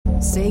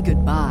Say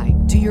goodbye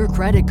to your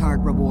credit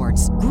card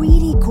rewards.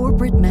 Greedy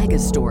corporate mega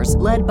stores,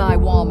 led by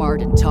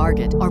Walmart and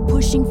Target, are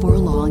pushing for a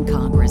law in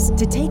Congress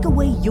to take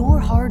away your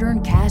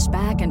hard-earned cash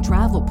back and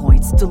travel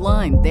points to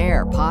line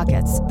their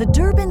pockets. The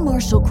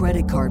Durbin-Marshall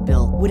credit card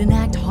bill would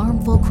enact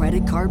harmful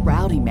credit card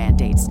routing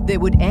mandates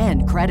that would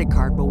end credit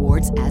card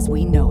rewards as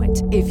we know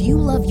it. If you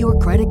love your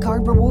credit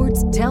card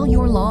rewards, tell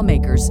your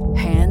lawmakers,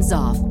 hands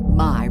off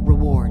my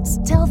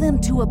rewards. Tell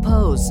them to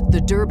oppose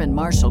the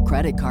Durbin-Marshall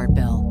credit card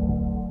bill.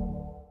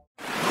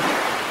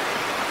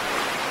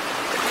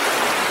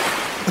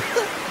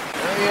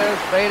 He is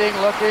fading,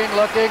 looking. He's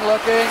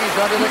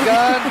under the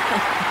gun. He's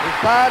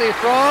caught. He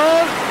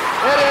throws.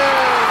 It is.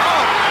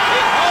 Oh, he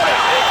caught it.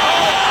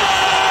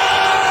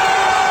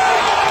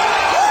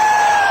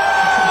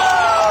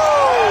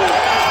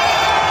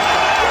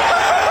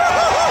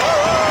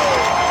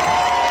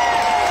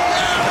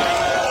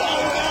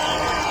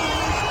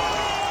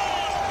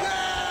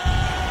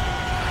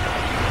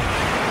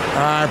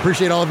 I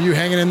appreciate all of you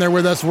hanging in there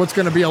with us. What's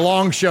going to be a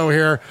long show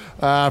here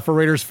for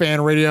Raiders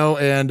Fan Radio.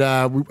 And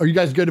are you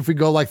guys good if we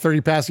go like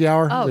 30 past the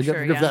hour? Oh,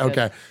 sure. Yeah,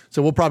 okay.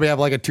 So we'll probably have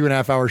like a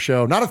 2.5 hour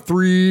show. Not a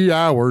 3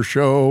 hour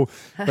show,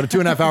 but a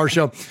 2.5 hour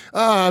show.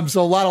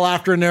 So a lot of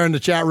laughter in there in the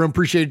chat room.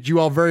 Appreciate you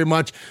all very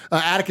much.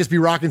 Atticus B.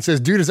 Rockin says,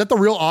 dude, is that the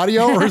real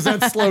audio or is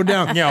that slowed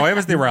down? No, it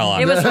was the real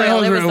audio. It was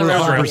real. It was the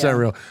real. 100%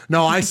 real.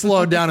 No, I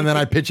slowed down and then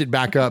I pitch it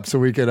back up so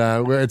we could,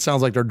 it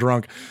sounds like they're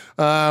drunk.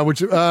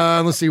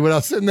 Let's see what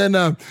else. And then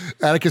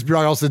Atticus B.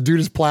 Rockin also said, dude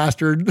is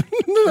plastered.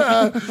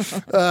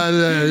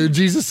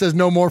 Jesus says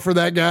no more for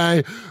that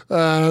guy.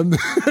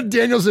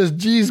 Daniel says,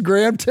 geez,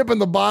 Graham, tipping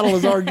the bottle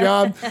is our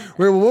job.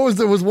 Wait, what was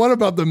there? Was one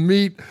about the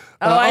meat?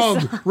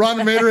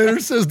 Ron Mater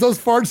says those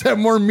farts have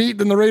more meat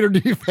than the Raider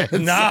defense.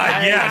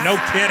 Yeah, no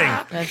kidding.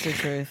 That's the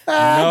truth.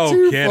 No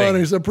too kidding.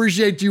 Funny. So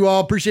appreciate you all.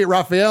 Appreciate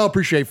Raphael.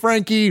 Appreciate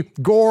Frankie,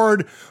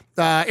 Gord,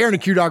 Aaron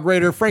and Q-Dog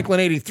Raider, Franklin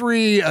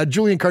 83,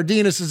 Julian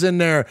Cardenas is in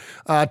there,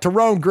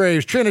 Tyrone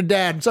Graves,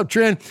 Trinidad, what's up,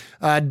 Trin?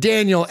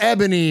 Daniel,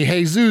 Ebony,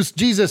 Jesus,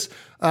 Jesus,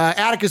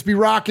 Atticus B.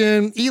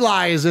 Rockin',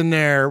 Eli is in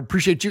there.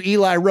 Appreciate you,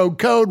 Eli, Road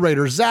Code,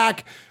 Raider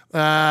Zach.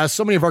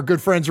 So many of our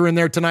good friends are in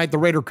there tonight. The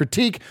Raider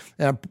Critique,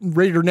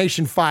 Raider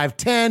Nation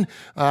 510.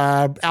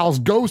 Al's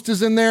Ghost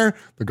is in there.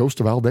 The Ghost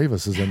of Al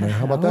Davis is in there.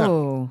 How about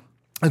that?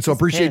 And so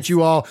appreciate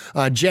you all.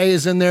 Jay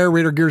is in there,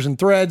 Raider Gears and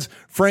Threads.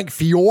 Frank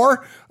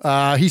Fior,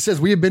 he says,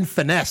 we have been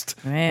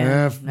finessed.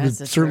 Man, it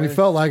certainly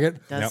felt like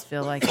it. Does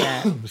feel like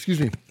that. Excuse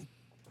me.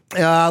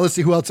 Let's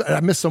see who else. I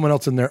missed someone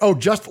else in there. Oh,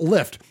 Just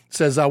Lift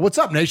says, what's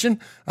up, Nation?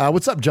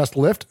 What's up, Just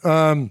Lift?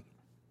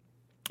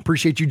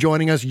 Appreciate you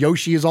joining us.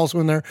 Yoshi is also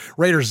in there.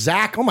 Raider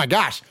Zach. Oh my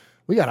gosh.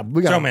 We got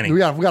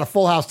a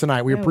full house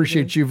tonight. We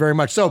appreciate you very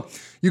much. So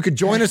you could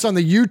join us on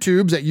the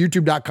YouTubes at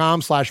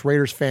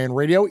youtube.com/Raiders Fan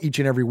Radio each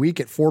and every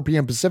week at 4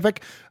 p.m.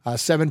 Pacific,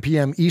 7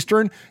 p.m.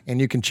 Eastern. And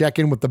you can check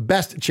in with the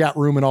best chat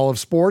room in all of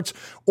sports.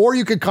 Or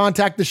you could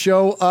contact the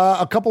show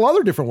a couple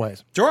other different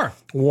ways. Sure.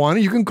 One,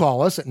 you can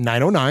call us at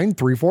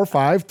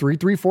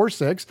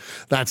 909-345-3346.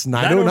 That's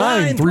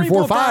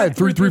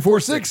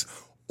 909-345-3346.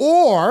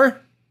 Or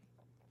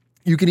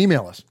you can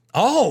email us.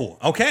 Oh,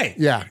 okay.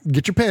 Yeah.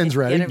 Get your pens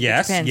ready.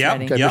 Yes. Pens Yep.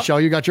 ready. Okay,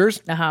 Michelle, you got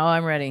yours?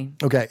 I'm ready.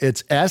 Okay.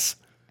 It's S.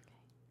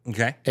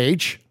 Okay.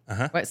 H.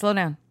 Wait, slow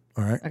down.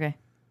 All right. Okay.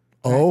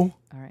 O. All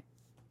right.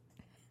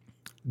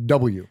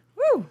 W.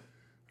 Woo.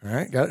 All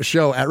right. Got a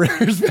show at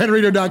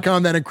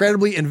RaidersFanRadio.com. That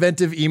incredibly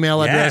inventive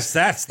email address.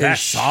 Yes,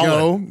 that's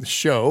solid.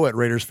 Show at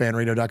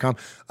RaidersFanRadio.com.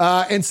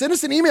 And send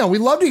us an email. We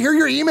love to hear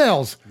your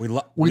emails. We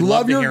love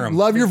to your hear 'em.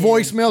 love your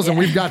voicemails, and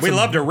we've got. We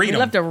love to read We them.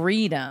 love to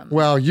read them.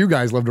 Well, you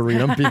guys love to read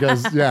them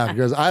because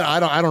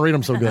I don't read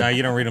them so good. No,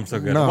 you don't read them so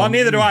good. No. Well,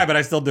 neither do I, but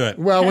I still do it.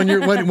 Well, when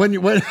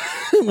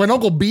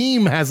Uncle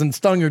Beam hasn't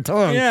stung your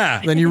tongue,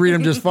 then you read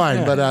them just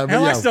fine. But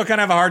I still kind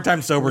of have a hard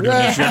time sober doing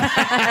this shit.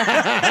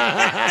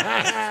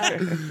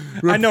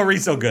 I know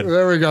Reed's so good.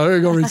 There we go.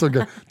 Reed's so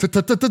good.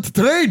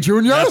 Today,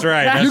 Junior. That's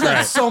right. You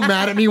got so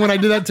mad at me when I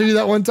did that to you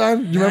that one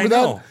time. You remember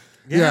that?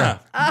 Yeah.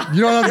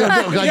 You don't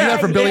have to do that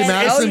for Billy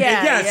Madison?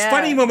 It's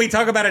funny when we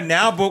talk about it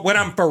now, but when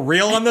I'm for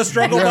real on the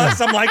struggle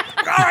bus, I'm like,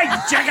 all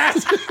right,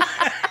 jackass.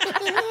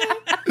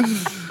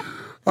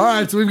 All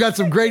right, so we've got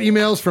some great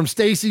emails from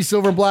Stacy,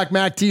 Silver and Black,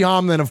 Matt,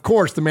 T-Hom, then, of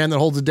course, the man that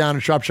holds it down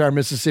in Shropshire,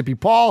 Mississippi,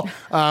 Paul.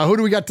 Who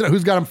do we got today?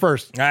 Who's got him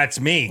first? That's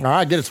me. All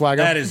right, get it, Swaggo.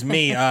 That is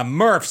me.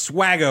 Murph,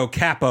 Swaggo,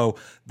 Capo,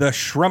 the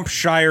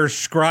Shropshire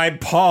scribe,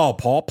 Paul.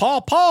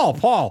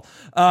 The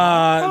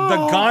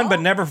gone but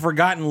never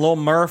forgotten Lil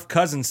Murph,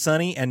 cousin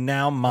Sonny, and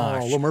now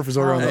Mosh. Lil Murph is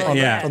over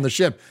on the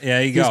ship.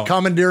 Yeah, you go. He's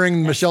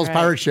commandeering Michelle's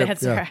pirate ship.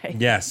 That's right.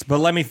 Yes, but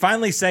let me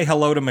finally say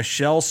hello to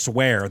Michelle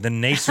Swear. The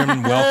nation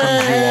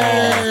welcomes you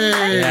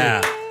all.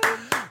 Yeah.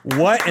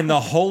 What in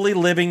the holy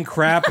living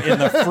crap in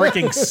the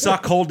freaking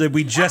suckhole did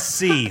we just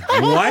see?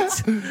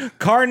 What?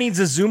 Car needs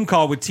a Zoom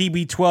call with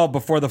TB12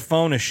 before the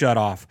phone is shut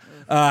off.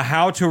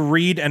 How to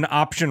read an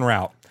option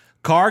route.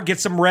 Carr, get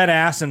some red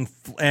ass and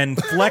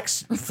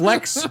flex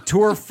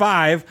Tour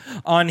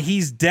 5 on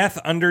He's Death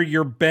Under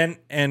Your Bent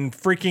and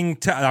freaking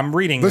I'm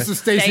reading This is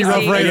Stacy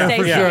Rough Raider for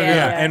sure.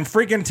 Yeah. And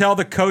freaking tell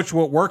the coach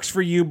what works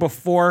for you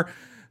before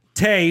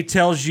Tay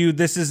tells you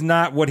this is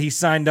not what he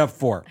signed up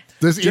for.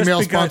 This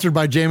email sponsored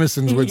by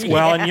Jameson's whiskey.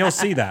 Well, and you'll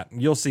see that.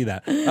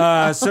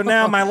 So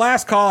now my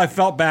last call, I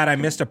felt bad. I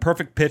missed a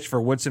perfect pitch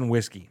for Woodson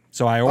whiskey.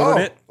 So I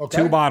ordered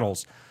 2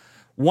 bottles.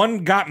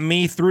 One got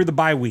me through the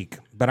bye week,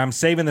 but I'm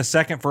saving the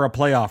second for a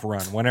playoff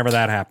run whenever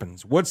that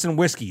happens. Woodson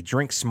whiskey,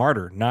 drink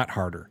smarter, not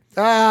harder.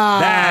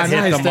 That hit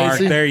nice, the mark.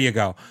 Stacey. There you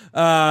go.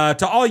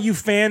 To all you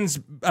fans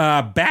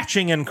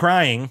batching and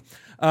crying,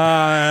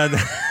 act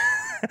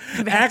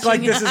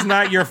like this is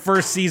not your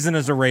first season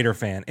as a Raider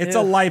fan. It's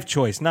a life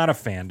choice, not a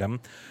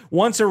fandom.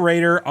 Once a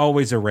Raider,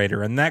 always a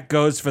Raider, and that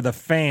goes for the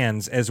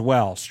fans as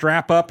well.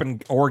 Strap up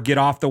or get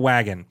off the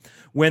wagon.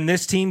 When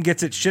this team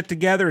gets its shit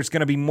together, it's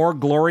going to be more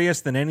glorious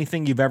than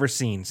anything you've ever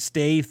seen.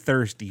 Stay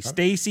thirsty.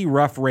 Stacy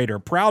Rough Raider,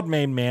 proud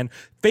main man,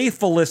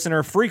 faithful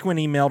listener, frequent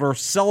emailer,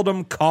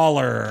 seldom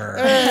caller.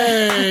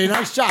 Hey,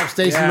 nice job,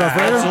 Stacy Rough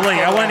Raider.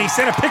 Absolutely. And he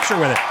sent a picture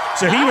with it.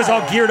 So he was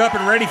all geared up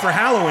and ready for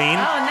Halloween. Oh,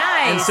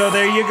 nice. And so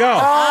there you go.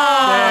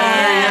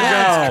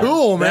 That's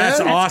cool, man.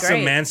 That's awesome,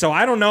 great. man. So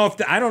I don't know if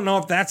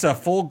that's a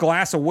full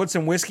glass of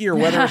Woodson whiskey or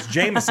whether it's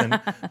Jameson,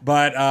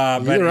 but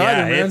Either,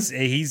 man.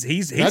 He's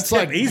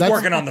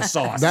working on the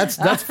sauce.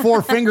 That's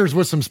 4 fingers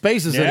with some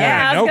spaces in there.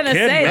 Yeah, I no was gonna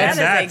kidding. say, man.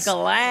 that is a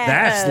glass.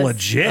 That's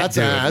legit.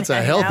 That's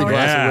a healthy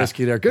glass Yeah. of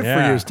whiskey there. Good for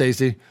Yeah. you,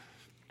 Stacy.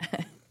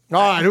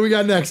 All right, who we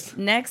got next?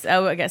 Next,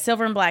 I got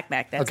Silver and Black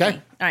back. That's Okay.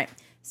 me. All right.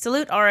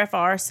 Salute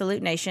RFR,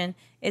 salute nation.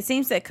 It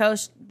seems that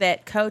coach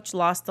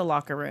lost the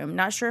locker room.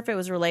 Not sure if it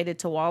was related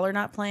to Waller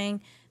not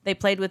playing. They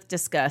played with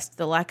disgust,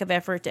 the lack of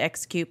effort to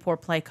execute poor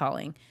play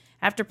calling.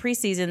 After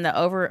preseason, the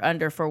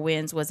over-under for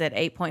wins was at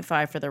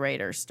 8.5 for the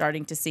Raiders,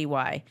 starting to see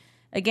why.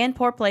 Again,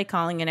 poor play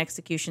calling and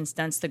execution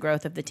stunts the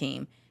growth of the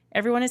team.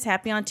 Everyone is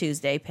happy on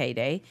Tuesday,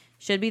 payday.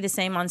 Should be the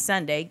same on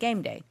Sunday,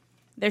 game day.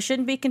 There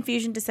shouldn't be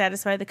confusion to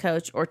satisfy the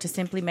coach or to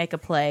simply make a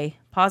play.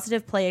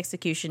 Positive play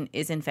execution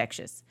is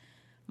infectious.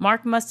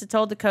 Mark must have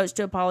told the coach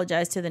to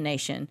apologize to the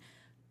nation,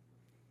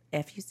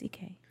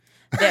 F-U-C-K,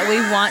 that we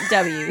want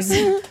W's.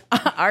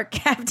 Our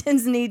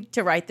captains need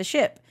to right the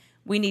ship.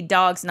 We need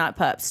dogs, not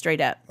pups,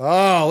 straight up.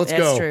 Oh, let's go.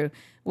 That's true.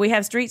 We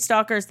have street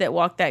stalkers that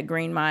walk that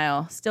green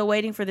mile. Still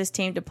waiting for this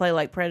team to play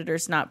like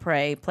predators, not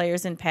prey.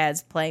 Players in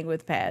pads playing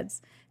with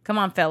pads. Come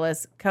on,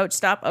 fellas. Coach,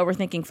 stop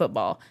overthinking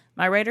football.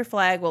 My Raider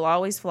flag will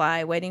always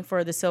fly, waiting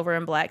for the silver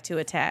and black to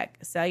attack.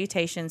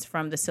 Salutations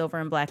from the Silver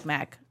and Black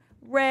Mac.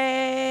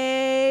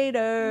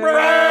 Raiders.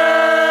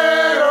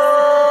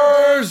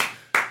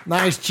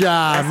 Nice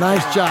job.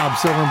 Nice job,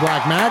 Silver and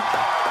Black Mac.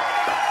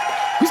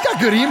 He's got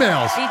good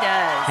emails. He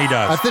does. He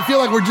does. I feel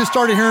like we're just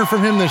started hearing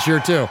from him this year,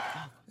 too.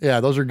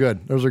 Yeah, those are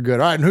good. Those are good.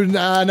 All right, and who's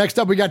next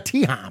up? We got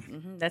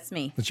T-Hom. That's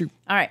me. That's you.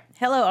 All right.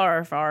 Hello,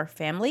 RFR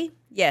family.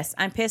 Yes,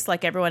 I'm pissed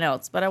like everyone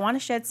else, but I want to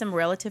shed some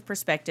relative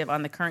perspective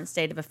on the current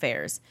state of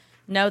affairs.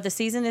 No, the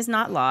season is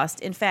not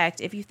lost. In fact,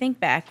 if you think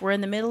back, we're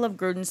in the middle of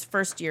Gruden's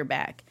first year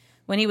back,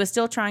 when he was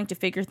still trying to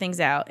figure things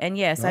out. And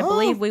yes, I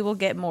believe we will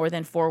get more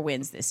than 4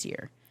 wins this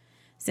year.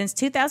 Since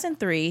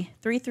 2003,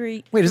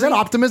 3-3. Wait, is that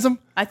optimism?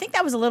 I think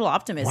that was a little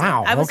optimism.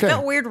 Wow, I okay.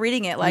 felt weird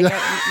reading it. Like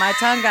my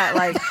tongue got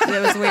like,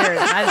 it was weird.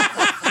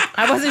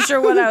 I wasn't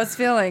sure what I was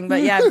feeling,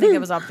 but yeah, I think it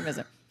was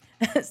optimism.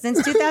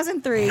 Since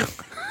 2003,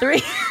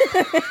 Pretty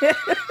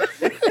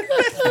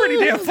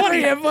damn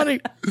funny.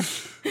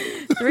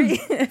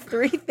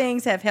 three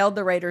things have held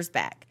the Raiders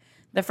back.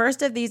 The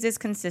first of these is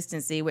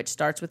consistency, which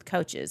starts with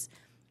coaches.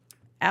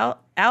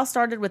 Al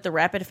started with the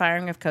rapid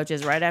firing of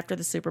coaches right after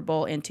the Super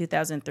Bowl in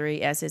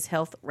 2003 as his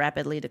health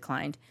rapidly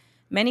declined.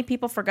 Many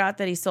people forgot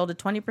that he sold a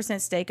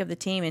 20% stake of the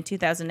team in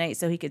 2008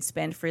 so he could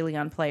spend freely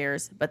on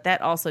players, but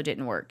that also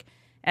didn't work.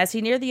 As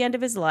he neared the end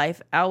of his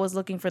life, Al was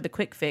looking for the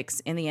quick fix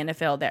in the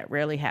NFL that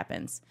rarely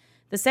happens.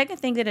 The second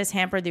thing that has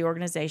hampered the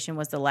organization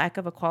was the lack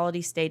of a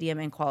quality stadium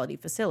and quality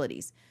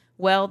facilities.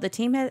 Well, the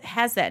team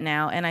has that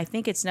now, and I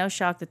think it's no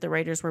shock that the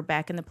Raiders were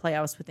back in the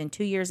playoffs within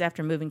 2 years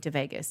after moving to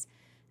Vegas.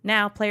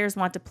 Now, players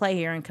want to play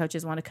here and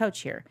coaches want to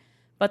coach here.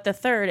 But the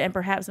third and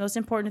perhaps most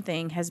important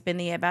thing has been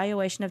the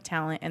evaluation of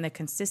talent and the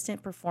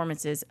consistent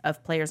performances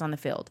of players on the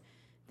field.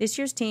 This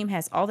year's team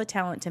has all the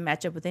talent to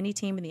match up with any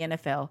team in the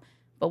NFL,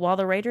 but while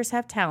the Raiders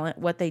have talent,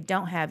 what they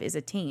don't have is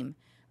a team.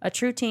 A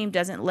true team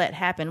doesn't let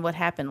happen what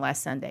happened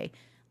last Sunday.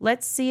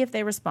 Let's see if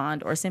they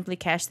respond or simply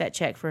cash that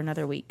check for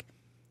another week.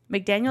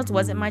 McDaniels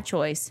wasn't my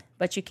choice,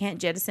 but you can't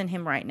jettison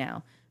him right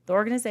now. The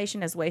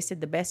organization has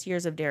wasted the best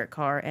years of Derek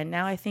Carr, and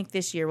now I think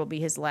this year will be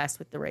his last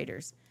with the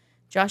Raiders.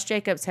 Josh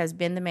Jacobs has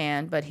been the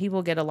man, but he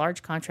will get a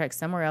large contract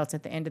somewhere else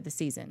at the end of the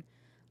season.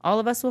 All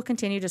of us will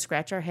continue to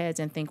scratch our heads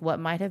and think what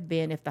might have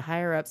been if the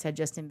higher-ups had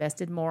just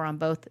invested more on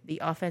both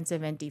the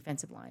offensive and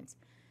defensive lines.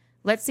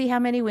 Let's see how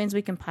many wins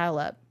we can pile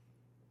up,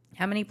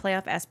 how many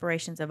playoff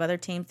aspirations of other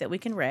teams that we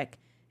can wreck,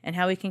 and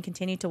how we can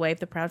continue to wave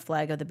the proud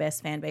flag of the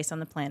best fan base on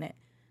the planet.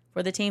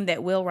 for the team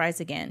that will rise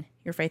again.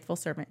 Your faithful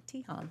servant,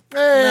 T-Hom.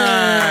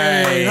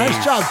 Hey,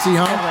 nice job,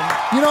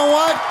 T-Hom. You know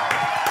what?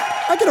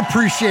 I can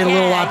appreciate a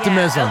little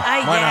optimism.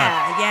 Why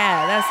not?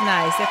 Yeah, that's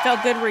nice. It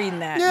felt good reading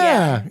that.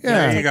 Yeah.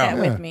 There you Take go. that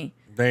with me.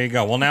 There you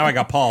go. Well, now I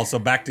got Paul, so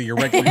back to your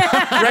regularly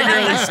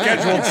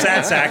scheduled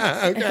sad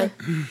sack. Okay.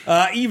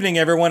 Evening,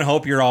 everyone.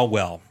 Hope you're all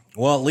well.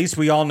 Well, at least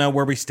we all know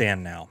where we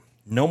stand now.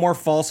 No more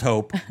false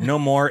hope. No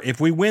more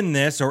if we win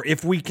this or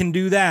if we can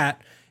do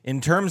that.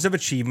 In terms of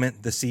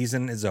achievement, the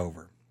season is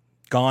over.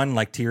 Gone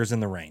like tears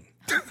in the rain.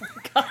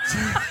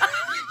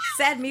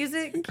 Sad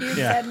music? Cue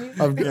Yeah. sad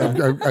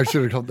music? I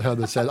should have had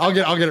this said. I'll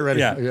get it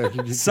ready.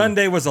 Yeah.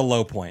 Sunday was a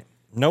low point.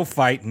 No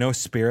fight, no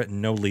spirit,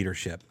 no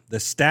leadership. The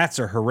stats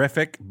are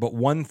horrific, but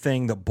one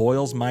thing that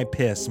boils my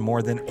piss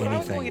more than I was going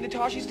anything into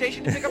Tashi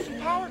Station to pick up some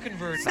power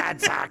converters. Sad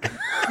sack.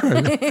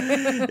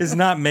 is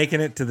not making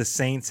it to the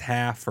Saints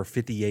half for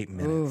 58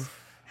 minutes.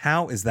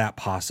 How is that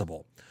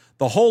possible?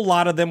 The whole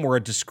lot of them were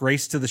a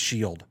disgrace to the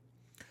Shield.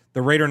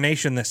 The Raider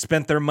Nation that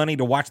spent their money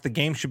to watch the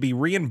game should be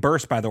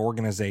reimbursed by the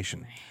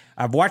organization.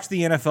 I've watched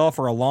the NFL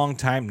for a long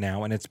time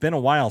now, and it's been a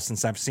while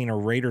since I've seen a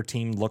Raider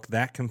team look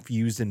that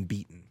confused and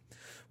beaten.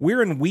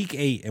 We're in week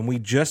 8, and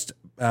we've just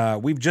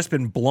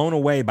been blown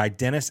away by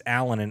Dennis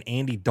Allen and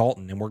Andy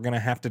Dalton, and we're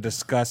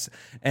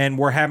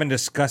having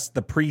discussed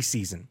the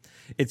preseason.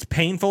 It's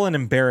painful and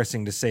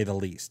embarrassing to say the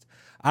least.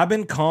 I've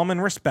been calm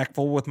and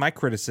respectful with my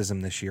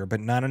criticism this year,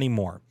 but not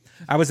anymore.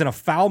 I was in a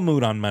foul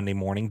mood on Monday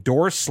morning,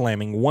 doors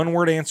slamming,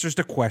 one-word answers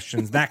to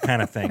questions, that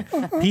kind of thing.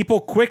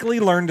 People quickly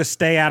learned to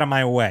stay out of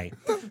my way.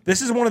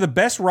 This is one of the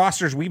best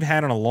rosters we've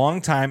had in a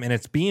long time, and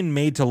it's being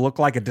made to look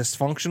like a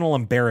dysfunctional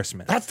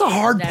embarrassment. That's the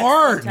hard That's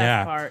part. the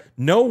tough part.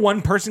 No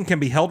one person can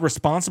be held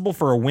responsible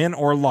for a win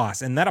or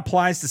loss, and that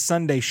applies to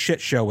Sunday's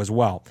shit show as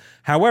well.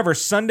 However,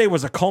 Sunday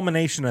was a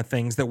culmination of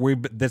things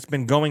that's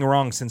been going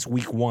wrong since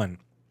week 1.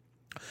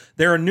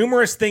 There are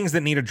numerous things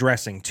that need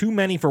addressing, too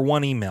many for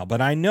one email,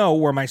 but I know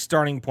where my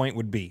starting point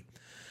would be.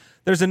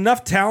 There's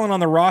enough talent on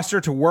the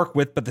roster to work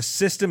with, but the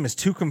system is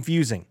too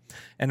confusing.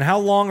 And how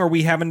long are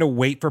we having to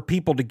wait for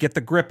people to get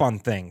the grip on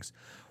things?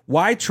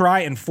 Why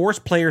try and force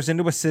players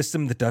into a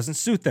system that doesn't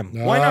suit them?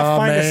 Why not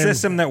find a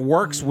system that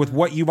works with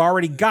what you've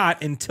already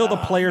got until the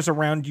players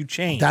around you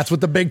change? That's what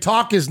the big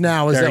talk is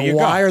now. Is There that you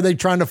why go. are they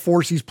trying to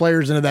force these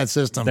players into that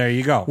system? There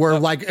you go. Where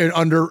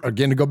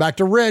to go back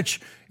to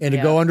Rich and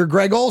to go under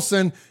Greg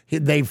Olson,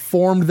 they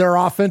formed their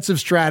offensive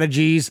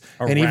strategies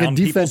and even Around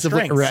people's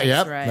defensively. strengths.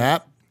 Yep, right.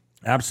 yep.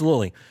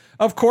 Absolutely.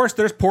 Of course,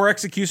 there's poor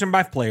execution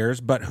by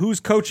players, but who's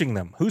coaching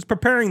them? Who's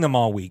preparing them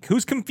all week?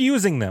 Who's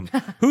confusing them?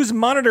 Who's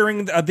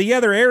monitoring the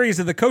other areas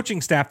of the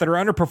coaching staff that are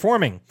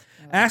underperforming?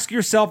 Ask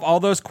yourself all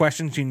those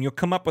questions and you'll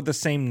come up with the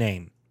same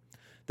name.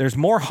 There's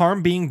more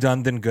harm being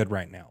done than good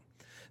right now.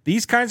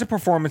 These kinds of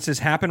performances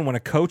happen when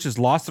a coach has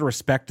lost the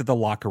respect of the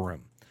locker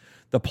room.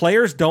 The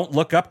players don't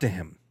look up to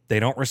him. They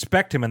don't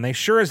respect him, and they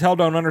sure as hell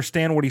don't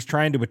understand what he's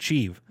trying to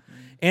achieve.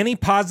 Any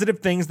positive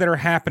things that are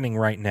happening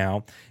right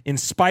now, in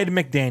spite of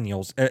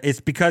McDaniels,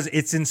 it's because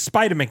it's in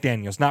spite of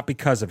McDaniels, not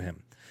because of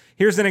him.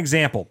 Here's an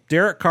example.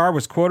 Derek Carr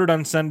was quoted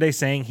on Sunday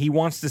saying he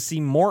wants to see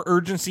more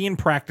urgency in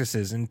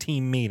practices and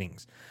team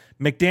meetings.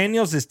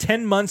 McDaniels is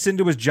 10 months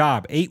into his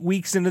job, 8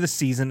 weeks into the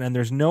season, and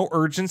there's no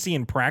urgency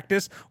in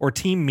practice or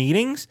team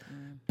meetings?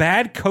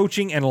 Bad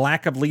coaching and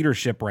lack of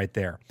leadership right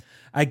there.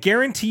 I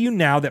guarantee you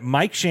now that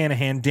Mike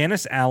Shanahan,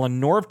 Dennis Allen,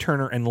 Norv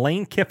Turner, and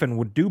Lane Kiffin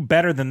would do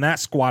better than that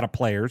squad of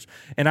players,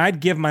 and I'd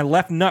give my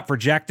left nut for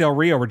Jack Del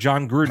Rio or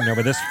John Gruden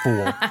over this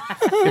fool.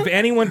 If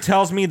anyone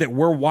tells me that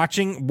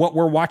what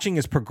we're watching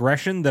is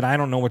progression, then I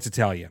don't know what to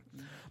tell you.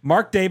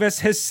 Mark Davis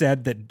has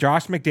said that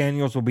Josh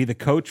McDaniels will be the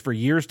coach for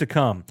years to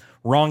come.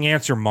 Wrong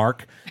answer,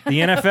 Mark.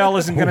 The NFL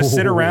isn't going to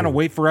sit around and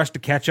wait for us to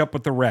catch up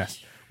with the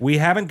rest. We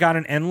haven't got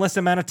an endless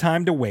amount of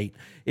time to wait.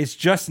 It's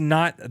just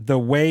not the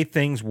way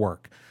things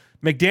work.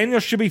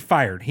 McDaniels should be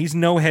fired. He's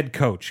no head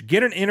coach.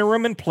 Get an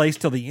interim in place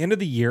till the end of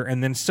the year,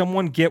 and then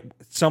get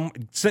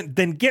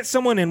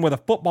someone in with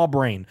a football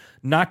brain,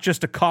 not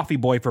just a coffee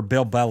boy for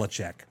Bill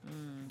Belichick.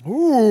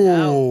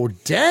 Ooh,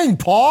 dang,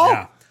 Paul.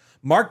 Yeah.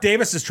 Mark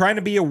Davis is trying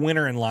to be a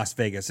winner in Las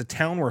Vegas, a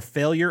town where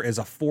failure is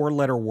a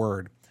 4-letter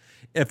word.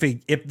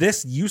 If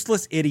this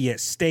useless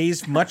idiot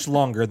stays much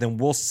longer, then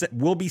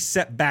we'll be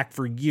set back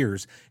for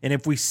years. And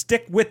if we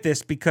stick with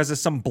this because of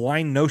some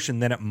blind notion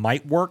that it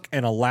might work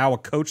and allow a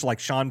coach like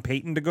Sean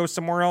Payton to go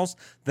somewhere else,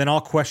 then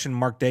I'll question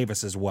Mark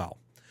Davis as well.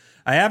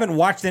 I haven't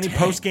watched any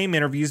post-game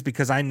interviews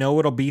because I know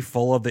it'll be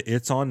full of the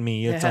 "it's on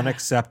me, it's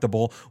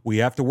unacceptable, we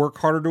have to work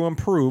harder to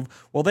improve."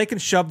 Well, they can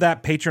shove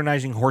that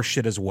patronizing horse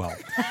shit as well.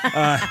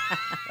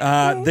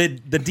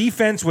 The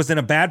defense was in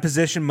a bad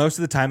position most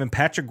of the time, and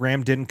Patrick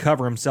Graham didn't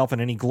cover himself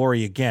in any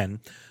glory again.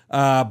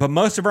 But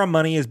most of our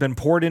money has been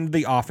poured into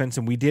the offense,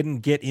 and we didn't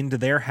get into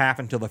their half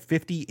until the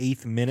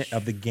 58th minute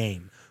of the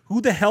game.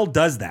 Who the hell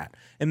does that?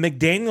 And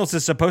McDaniels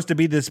is supposed to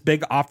be this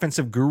big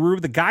offensive guru.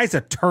 The guy's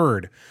a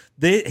turd.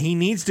 He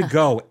needs to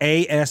go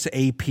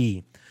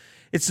ASAP.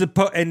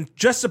 And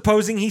just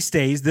supposing he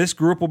stays, this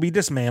group will be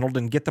dismantled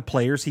and get the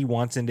players he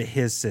wants into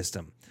his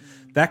system.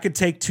 That could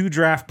take 2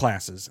 draft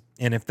classes,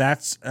 and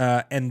that's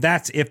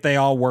if they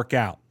all work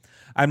out.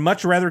 I'd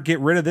much rather get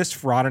rid of this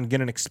fraud and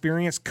get an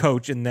experienced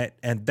coach and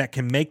that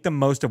can make the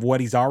most of what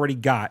he's already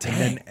got,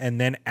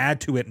 and then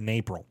add to it in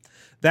April.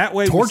 That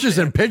way, torches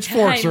and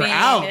pitchforks are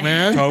out,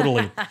 man.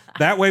 Totally.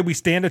 That way, we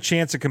stand a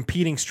chance of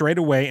competing straight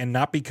away and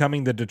not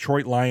becoming the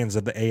Detroit Lions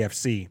of the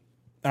AFC.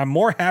 I'm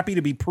more happy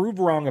to be proved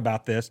wrong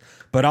about this,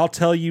 but I'll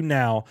tell you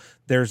now,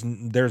 there's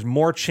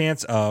more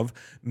chance of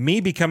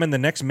me becoming the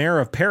next mayor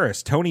of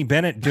Paris, Tony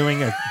Bennett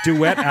doing a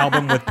duet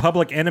album with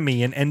Public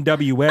Enemy and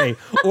NWA,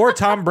 or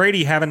Tom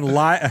Brady having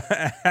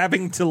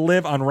to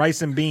live on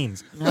rice and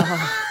beans.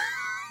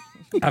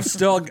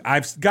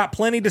 I've got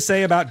plenty to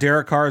say about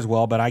Derek Carr as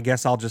well, but I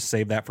guess I'll just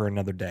save that for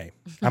another day.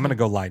 I'm going to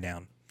go lie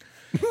down.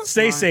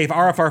 Stay safe,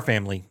 RFR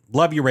family.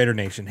 Love you, Raider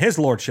Nation. His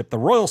Lordship, the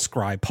Royal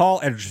Scribe, Paul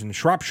Edgerton,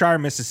 Shropshire,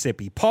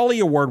 Mississippi,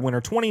 Paulie Award winner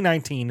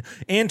 2019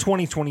 and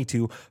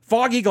 2022,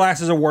 Foggy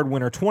Glasses Award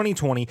winner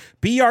 2020,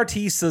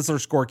 BRT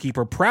Sizzler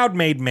scorekeeper, proud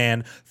made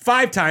man,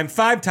 5-time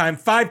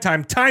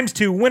times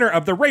 2 winner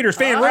of the Raiders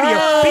Fan Radio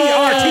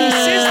BRT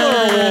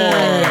Sizzler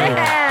Award.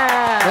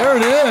 Yeah. There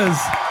it is.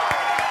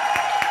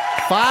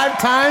 5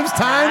 times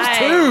Nice.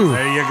 2.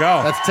 There you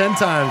go. That's 10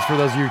 times for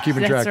those of you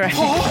keeping That's track.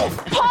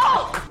 right.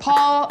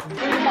 Paul.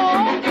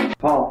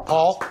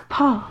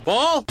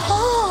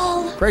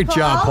 Great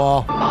job,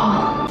 Paul.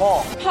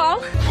 Paul,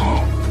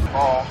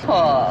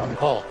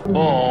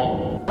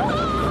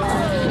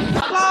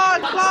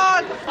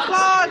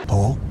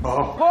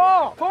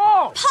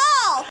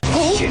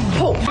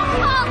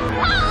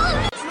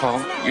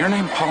 your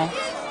name Paul?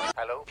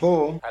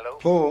 Paul,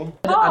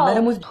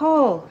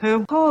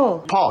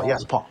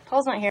 yes, Paul.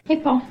 Paul's not here. Hey,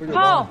 Paul.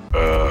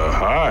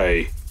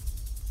 Hi.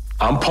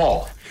 I'm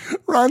Paul.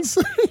 Ron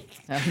said,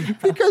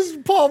 because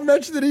Paul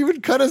mentioned that he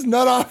would cut his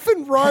nut off,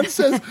 and Ron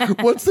says,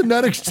 what's the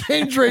nut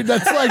exchange rate?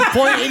 That's like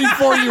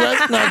 0.84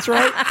 U.S. nuts,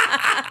 right?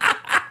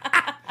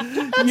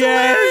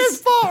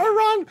 Yes. Paul,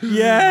 Ron.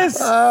 Yes.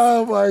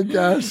 Oh, my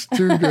gosh.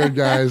 Too good,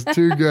 guys.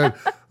 Too good.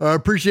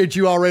 Appreciate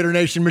you all, Raider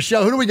Nation.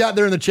 Michelle, who do we got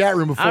there in the chat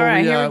room before All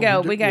right, we... here we go.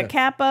 We got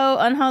Capo,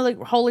 Unholy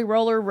Holy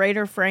Roller,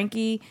 Raider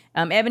Frankie.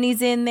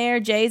 Ebony's in there.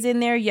 Jay's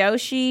in there.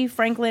 Yoshi,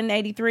 Franklin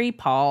 83,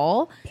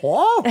 Paul.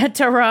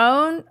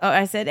 Tyrone. Oh,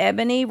 I said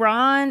Ebony,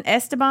 Ron,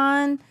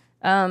 Esteban,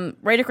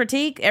 Raider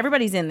Critique.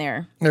 Everybody's in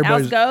there.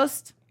 Al's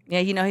Ghost. Yeah,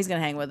 you know he's going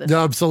to hang with us.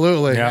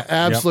 Absolutely. Yep,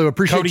 Absolutely. yep.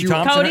 Appreciate Cody you.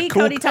 Thompson.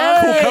 Cody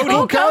Thompson.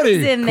 Cool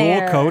Cody's in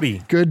there. Cool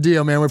Cody. Good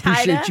deal, man. We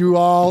appreciate Tida. you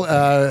all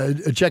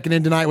checking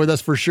in tonight with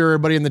us for sure.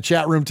 Everybody in the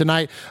chat room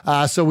tonight.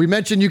 So we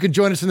mentioned you could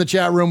join us in the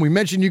chat room. We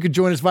mentioned you could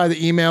join us via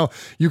the email.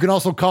 You can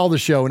also call the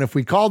show. And if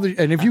you call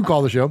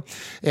the show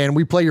and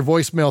we play your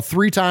voicemail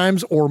 3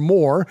 times or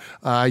more,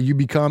 you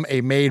become a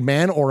made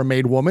man or a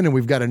made woman. And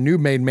we've got a new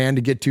made man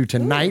to get to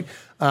tonight.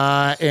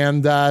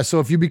 So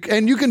if you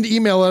and you can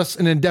email us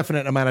an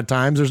indefinite amount of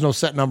times. There's no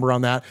set number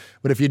on that,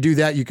 but if you do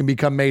that, you can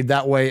become made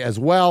that way as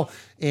well.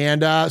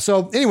 And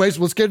so, anyways,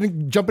 let's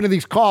jump into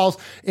these calls.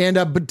 And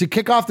but to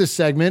kick off this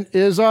segment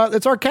is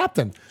it's our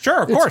captain.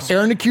 Sure, of course.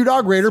 Aaron the Q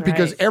Dog Raider, That's right.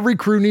 because every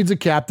crew needs a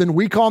captain.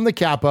 We call him the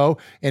Capo,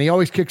 and he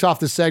always kicks off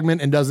the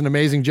segment and does an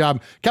amazing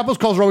job. Capo's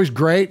calls are always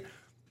great.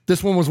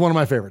 This one was one of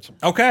my favorites.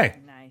 Okay.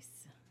 Nice.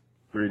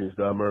 Greetings,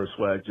 Don Murray,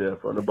 Swag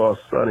Jeff. On the boss,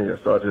 Sonny. I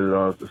started it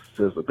on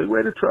as a big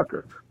Raider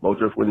trucker.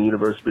 Mojo from the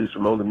Universe Speaks,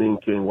 Ramon the Mean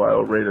King,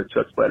 Wild Raider,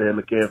 Chuck Splatterhand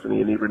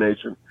McAnthony, and Eber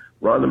Nation.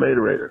 Ron the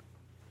Mater Raider.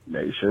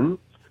 Nation.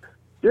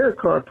 Derek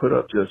Carr put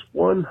up just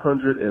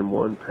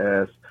 101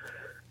 pass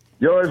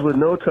yards with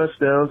no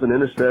touchdowns, an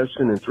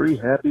interception, and 3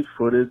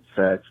 happy-footed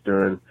sacks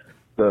during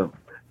the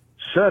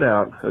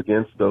shutout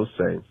against those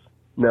Saints.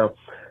 Now,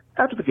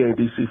 after the game,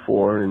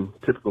 DC4, in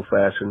typical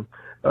fashion,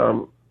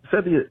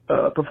 said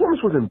the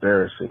performance was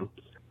embarrassing.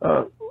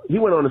 He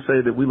went on to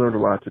say that we learned a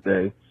lot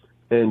today,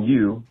 and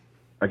you,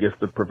 I guess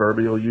the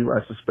proverbial you,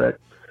 I suspect,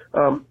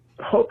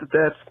 hope that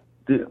that's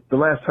the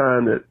last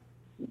time that,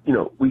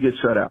 we get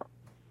shut out.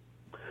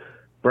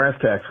 Brass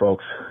tacks,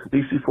 folks.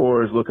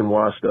 DC4 is looking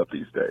washed up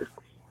these days.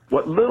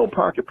 What little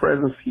pocket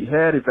presence he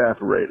had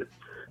evaporated.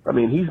 I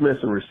mean, he's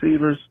missing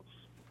receivers.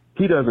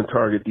 He doesn't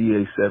target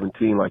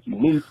DA-17 like he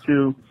needs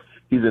to.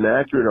 He's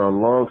inaccurate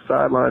on long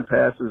sideline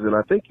passes, and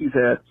I think he's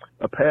had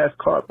a pass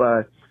caught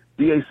by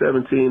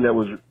DA-17 that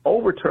was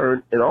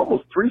overturned in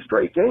almost 3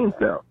 straight games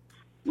now.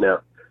 Now,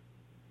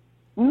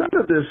 none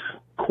of this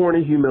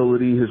corny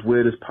humility, his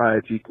wit, his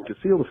piety can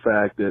conceal the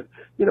fact that,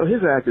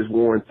 his act is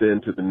worn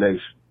thin to the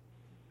nation.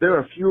 There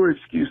are fewer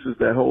excuses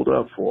that hold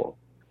up for him.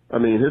 I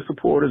mean, his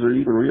supporters are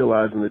even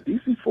realizing that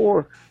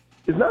DC4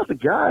 is not the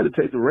guy to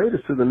take the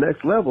Raiders to the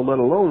next level, let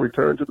alone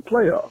return to the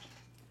playoffs.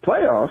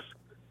 Playoffs?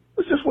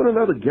 Let's just win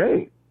another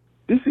game.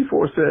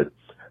 DC4 said,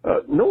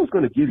 no one's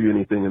going to give you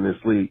anything in this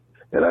league.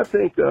 And I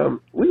think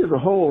we as a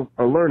whole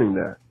are learning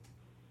that.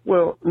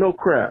 Well, no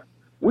crap.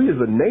 We as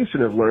a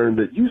nation have learned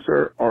that you,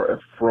 sir, are a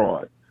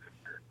fraud.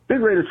 Big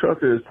Raider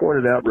Trucker has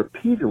pointed out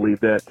repeatedly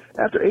that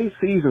after 8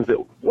 seasons, at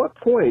what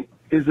point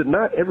is it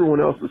not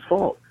everyone else's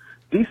fault?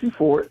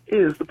 DC4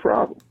 is the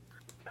problem.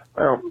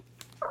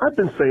 I've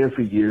been saying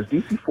for years,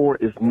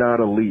 DC4 is not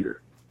a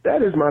leader.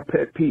 That is my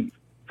pet peeve,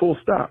 full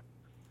stop.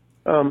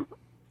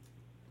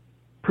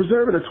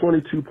 Preserving a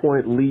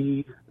 22-point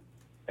lead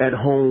at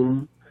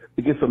home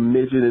against a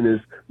midget and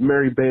his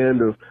merry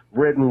band of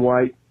red and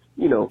white,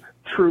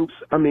 troops,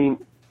 I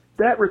mean,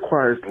 that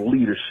requires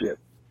leadership.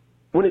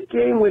 When a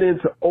game went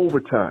into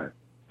overtime,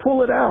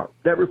 pull it out.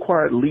 That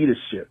required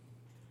leadership.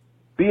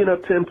 Being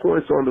up 10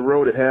 points on the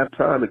road at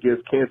halftime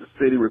against Kansas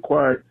City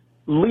required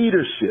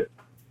leadership.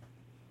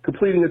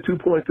 Completing a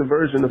 2-point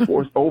conversion to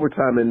force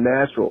overtime in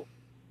Nashville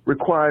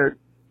required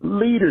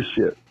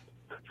leadership.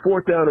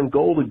 4th down and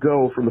goal to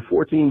go from the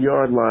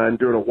 14-yard line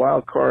during a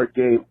wild card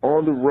game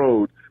on the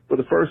road for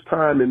the first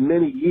time in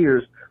many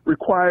years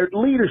required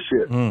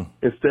leadership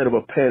instead of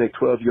a panic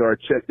 12-yard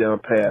check down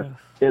pass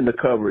in the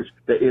coverage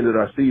that ended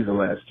our season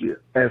last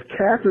year. As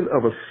captain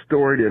of a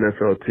storied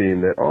NFL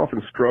team that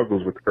often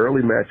struggles with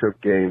early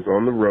matchup games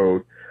on the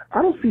road,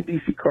 I don't see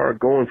DC Carr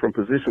going from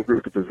position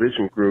group to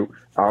position group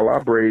a la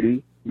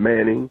Brady,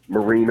 Manning,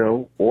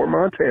 Marino, or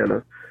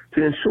Montana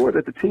to ensure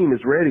that the team is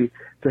ready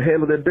to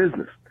handle their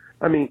business.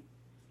 I mean,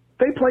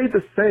 they played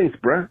the Saints,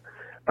 bruh.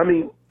 I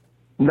mean,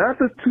 not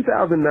the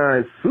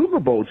 2009 Super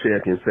Bowl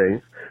champion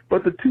Saints,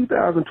 but the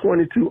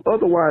 2022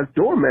 otherwise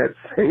doormat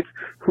Saints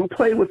who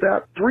played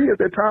without 3 of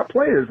their top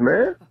players,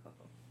 man.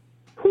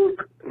 Who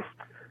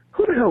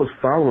the hell is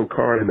following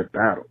Carr in the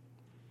battle?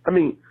 I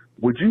mean,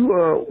 would you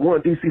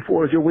want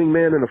DC4 as your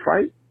wingman in a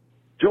fight?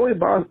 Joey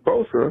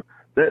Bosa,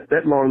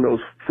 that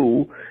long-nosed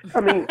fool, I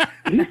mean,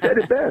 he said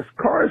it best.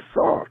 Carr is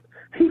soft.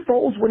 He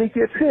folds when he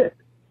gets hit.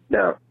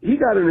 Now, he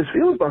got in his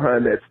feelings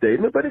behind that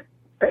statement, but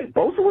hey,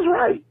 Bosa was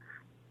right.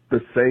 The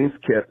Saints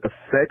kept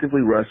effectively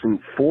rushing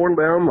 4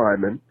 down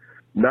linemen,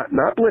 not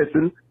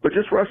blitzing, but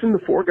just rushing the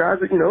 4 guys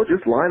that,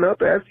 just line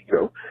up as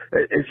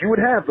you would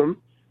have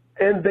them,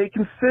 and they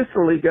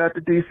consistently got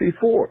to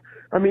DC4.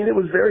 I mean, it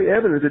was very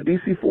evident that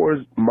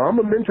DC4's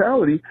mama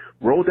mentality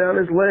rolled down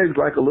his legs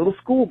like a little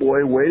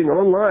schoolboy waiting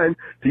online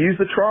to use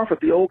the trough at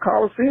the old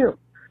Coliseum.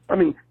 I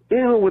mean,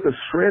 anyone with a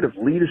shred of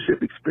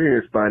leadership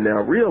experience by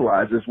now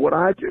realizes what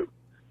I do.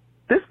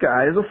 This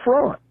guy is a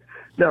fraud.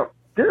 Now,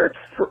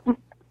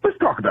 let's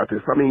talk about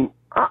this. I mean,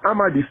 I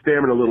might be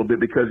stammering a little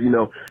bit because,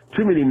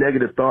 too many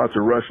negative thoughts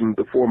are rushing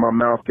before my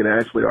mouth can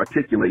actually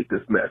articulate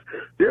this mess.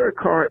 Derek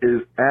Carr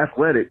is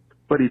athletic,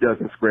 but he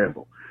doesn't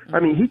scramble. I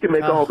mean, he can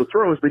make all the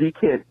throws, but he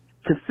can't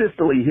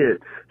consistently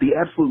hit the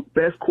absolute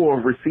best core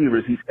of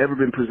receivers he's ever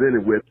been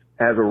presented with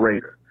as a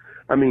Raider.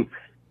 I mean,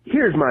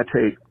 here's my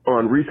take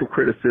on recent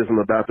criticism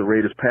about the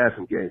Raiders'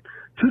 passing game.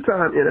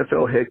 2-time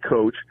NFL head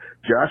coach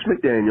Josh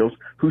McDaniels,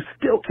 who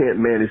still can't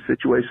manage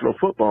situational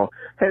football,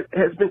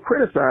 has been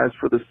criticized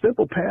for the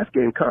simple pass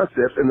game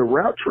concepts and the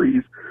route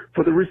trees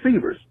for the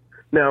receivers.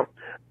 Now,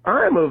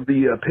 I'm of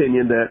the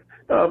opinion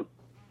that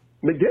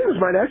McDaniels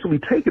might actually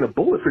be taking a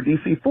bullet for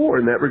DC4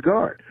 in that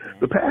regard.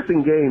 The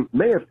passing game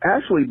may have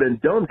actually been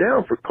dumbed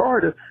down for Carr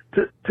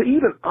to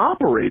even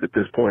operate at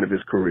this point of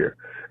his career.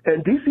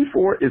 And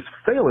DC4 is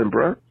failing,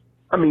 bruh.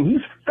 I mean,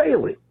 he's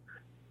failing.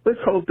 Let's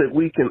hope that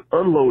we can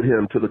unload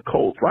him to the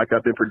Colts like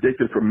I've been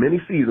predicting for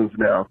many seasons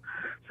now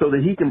so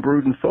that he can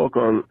brood and sulk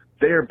on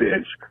their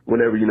bench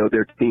whenever,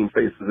 their team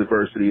faces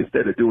adversity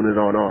instead of doing it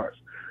on ours.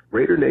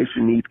 Raider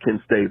Nation needs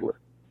Ken Stabler,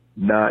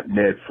 not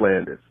Ned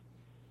Flanders.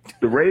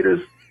 The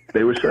Raiders,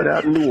 they were shut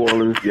out in New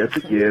Orleans yet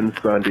again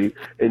Sunday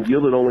and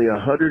yielded only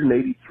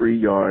 183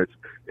 yards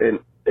and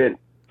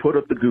put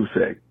up the goose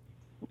egg.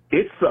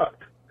 It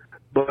sucked.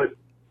 But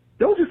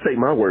don't just take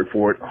my word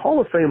for it. Hall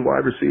of Fame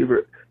wide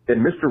receiver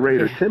and Mr.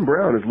 Raider Tim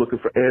Brown is looking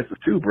for answers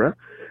too, bruh.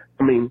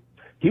 I mean,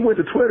 he went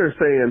to Twitter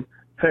saying,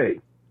 hey,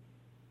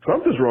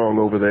 something's wrong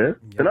over there.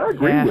 And I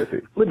agree with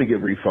it. Let me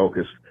get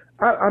refocused.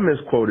 I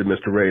misquoted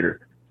Mr. Raider.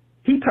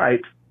 He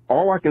typed,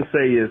 all I can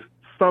say is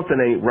something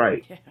ain't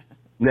right.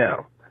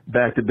 Now,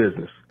 back to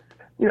business.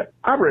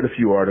 I've read a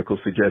few articles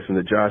suggesting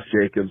that Josh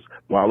Jacobs,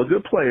 while a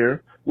good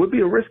player, would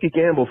be a risky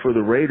gamble for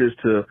the Raiders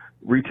to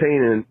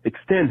retain and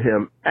extend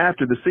him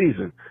after the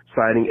season,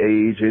 citing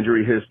age,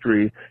 injury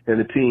history, and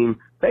the team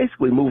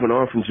basically moving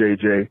on from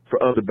JJ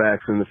for other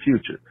backs in the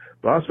future.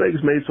 Las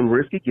Vegas made some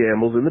risky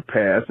gambles in the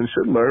past and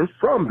should learn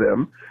from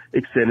them,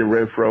 extending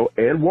Renfro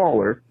and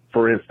Waller,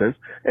 for instance.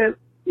 And,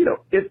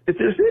 if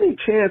there's any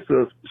chance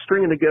of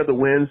stringing together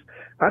wins,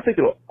 I think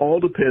it'll all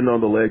depend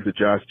on the legs of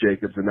Josh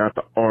Jacobs and not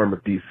the arm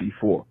of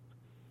DC4.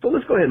 So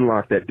let's go ahead and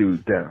lock that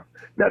dude down.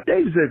 Now,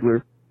 Dave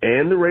Ziegler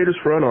and the Raiders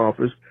front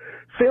office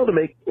failed to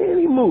make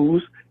any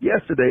moves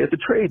yesterday at the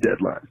trade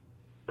deadline.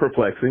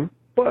 Perplexing,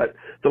 but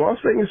the Las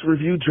Vegas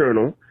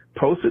Review-Journal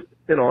posted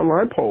an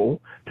online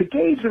poll to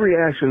gauge the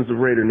reactions of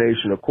Raider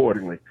Nation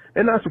accordingly.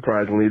 And not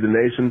surprisingly, the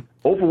nation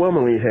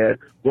overwhelmingly had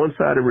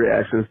one-sided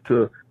reactions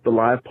to the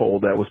live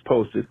poll that was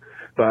posted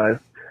by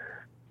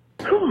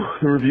the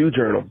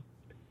Review-Journal.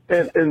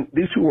 And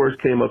these 2 words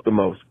came up the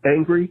most: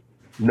 angry,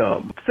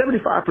 numb.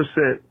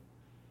 75%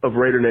 of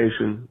Raider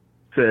Nation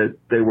said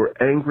they were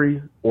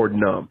angry or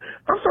numb.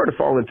 I'm starting to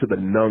fall into the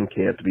numb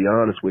camp, to be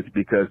honest with you,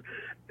 because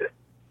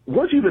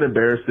once you've been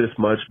embarrassed this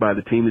much by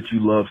the team that you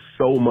love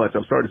so much,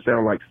 I'm starting to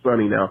sound like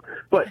Sonny now,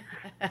 but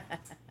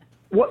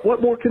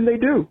what more can they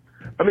do?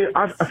 I mean,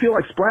 I feel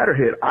like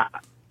Splatterhead. I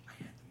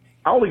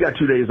only got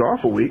 2 days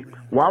off a week.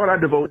 Why would I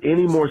devote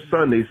any more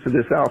Sundays to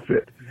this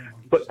outfit?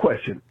 But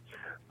question,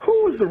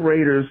 who was the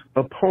Raiders'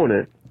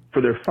 opponent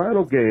for their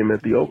final game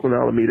at the Oakland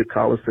Alameda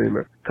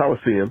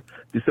Coliseum,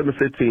 December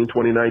 15,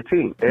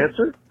 2019?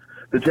 Answer,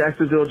 the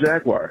Jacksonville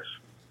Jaguars.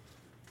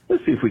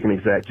 Let's see if we can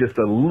exact just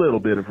a little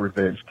bit of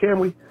revenge, can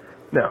we?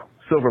 Now,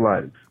 silver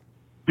linings.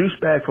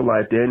 Douchebag for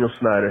life Daniel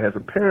Snyder has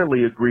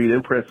apparently agreed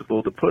in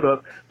principle to put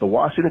up the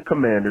Washington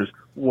Commanders,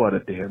 what a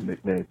damn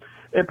nickname,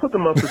 and put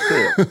them up for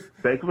sale.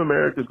 Bank of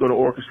America is going to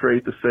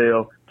orchestrate the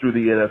sale through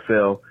the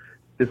NFL.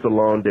 It's a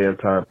long damn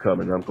time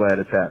coming. I'm glad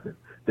it's happened.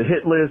 The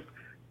hit list,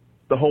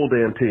 the whole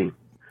damn team.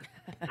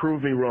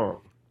 Prove me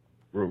wrong.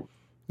 Rue.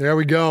 There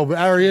we go.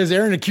 There he is,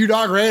 Aaron, the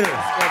Q-Dog Raider.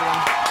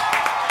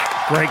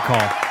 Great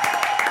call.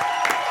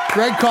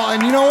 Great call.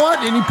 And you know what?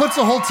 And he puts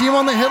the whole team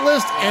on the hit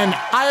list, and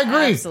I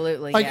agree.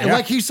 Absolutely.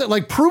 Like he said,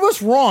 like, prove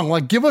us wrong.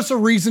 Like, give us a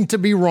reason to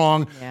be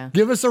wrong. Yeah.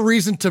 Give us a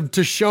reason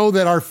to show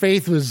that our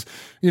faith was,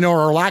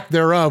 or lack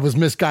thereof was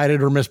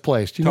misguided or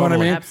misplaced. You know what I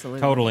mean? Absolutely.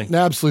 Totally.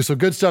 Absolutely. So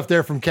good stuff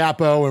there from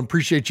Capo, and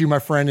appreciate you, my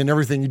friend, and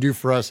everything you do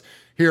for us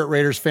here at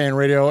Raiders Fan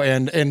Radio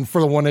and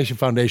for the One Nation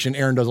Foundation.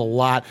 Aaron does a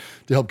lot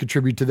to help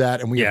contribute to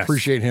that, and we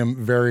appreciate him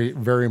very,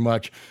 very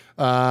much.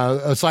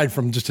 Aside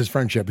from just his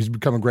friendship, he's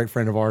become a great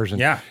friend of ours.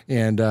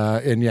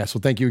 So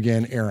thank you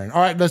again, Aaron.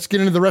 All right, let's get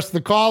into the rest of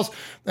the calls.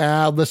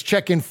 Let's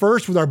check in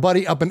first with our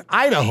buddy up in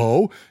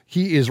Idaho.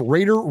 He is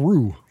Raider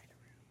Rue.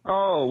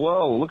 Oh,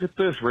 well, look at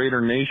this, Raider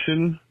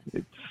Nation.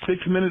 It's 6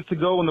 minutes to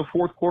go in the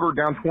fourth quarter,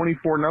 down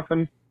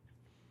 24-0,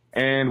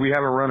 and we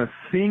haven't run a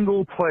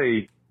single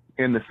play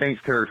in the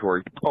Saints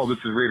territory. Oh, this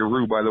is Raider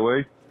Rue, by the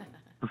way.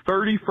 The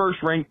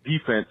 31st ranked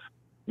defense,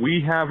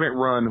 we haven't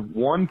run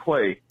one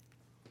play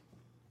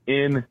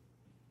in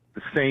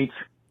the Saints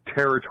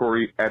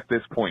territory at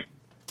this point.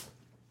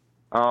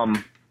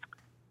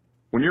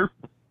 When your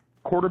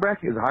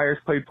quarterback is the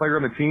highest paid player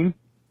on the team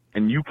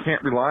and you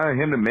can't rely on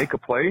him to make a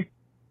play,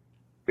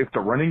 if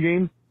the running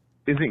game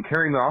isn't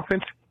carrying the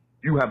offense,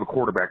 you have a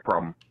quarterback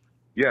problem.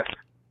 Yes,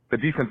 the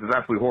defense is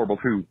absolutely horrible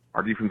too.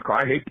 Our defense,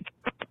 I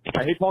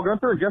hate Paul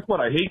Gunther, and guess what?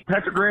 I hate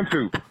Patrick Graham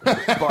too.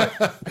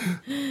 But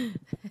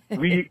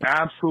we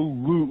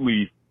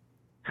absolutely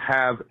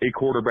have a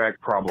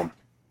quarterback problem.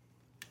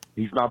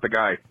 He's not the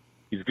guy.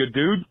 He's a good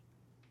dude.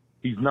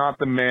 He's not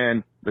the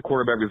man, the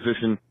quarterback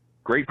position.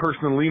 Great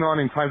person to lean on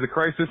in times of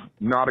crisis,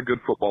 not a good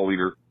football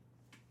leader.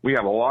 We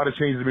have a lot of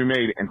changes to be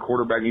made, and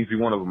quarterback needs to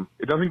be one of them.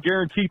 It doesn't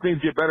guarantee things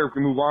get better if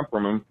we move on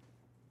from him,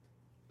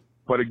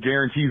 but it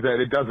guarantees that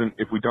it doesn't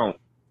if we don't.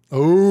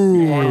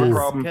 Oh, part of the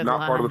problem,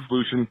 not part of the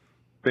solution.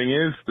 Thing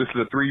is, this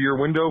is a 3-year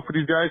window for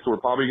these guys, so we're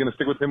probably going to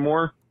stick with him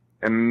more.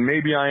 And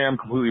maybe I am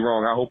completely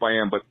wrong. I hope I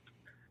am, but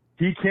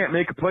he can't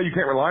make a play. You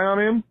can't rely on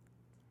him.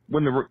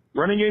 When the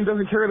running game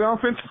doesn't carry the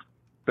offense,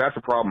 that's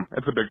a problem.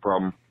 That's a big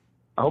problem.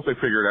 I hope they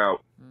figure it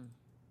out.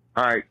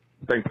 All right.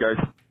 Thanks, guys.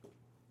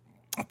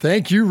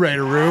 Thank you,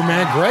 Raider Roo,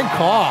 man. Great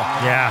call.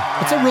 Yeah.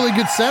 That's a really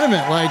good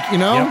sentiment.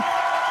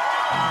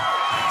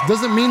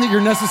 Doesn't mean that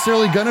you're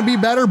necessarily going to be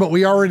better, but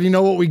we already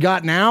know what we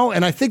got now.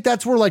 And I think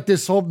that's where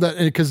this whole,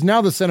 because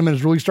now the sentiment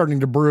is really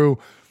starting to brew.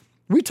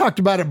 We talked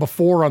about it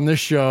before on this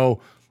show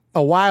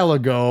a while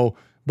ago,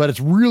 but it's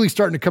really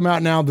starting to come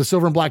out now. The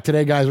Silver and Black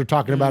Today guys are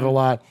talking about it a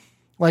lot.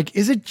 Like,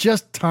 is it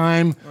just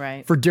time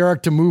for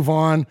Derek to move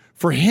on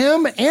for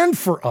him and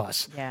for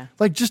us? Yeah.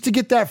 Like, just to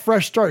get that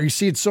fresh start. You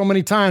see it so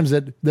many times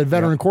that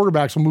veteran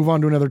quarterbacks will move on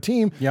to another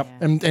team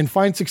and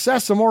find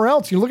success somewhere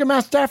else. You look at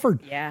Matt Stafford.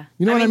 Yeah.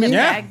 You know what I mean?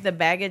 The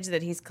baggage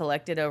that he's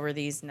collected over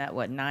these,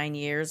 9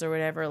 years or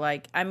whatever.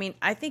 Like, I mean,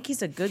 I think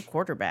he's a good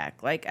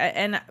quarterback.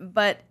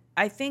 But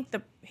I think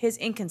his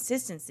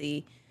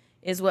inconsistency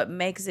is what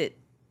makes it,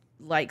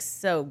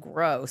 so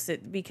gross.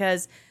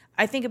 Because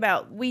I think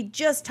we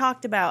just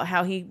talked about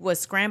how he was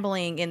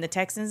scrambling in the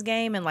Texans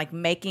game and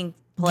making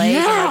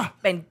plays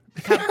and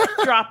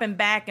dropping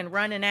back and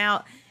running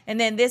out. And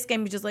then this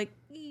game is just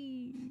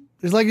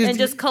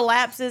just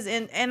collapses.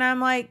 And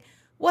I'm like,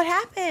 what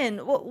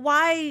happened?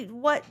 Why?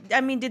 What? I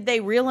mean, did they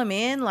reel him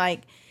in?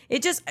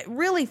 It just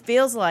really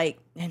feels like,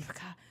 and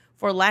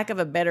for lack of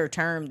a better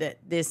term, that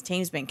this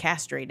team's been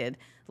castrated.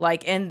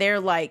 And their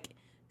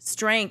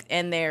strength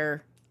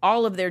and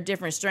all of their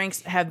different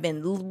strengths have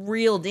been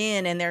reeled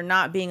in, and they're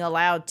not being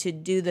allowed to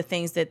do the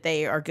things that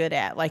they are good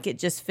at. It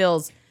just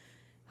feels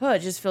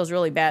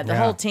really bad. The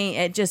whole team,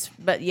 I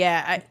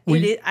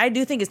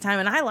do think it's time.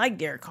 And I like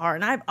Derek Carr,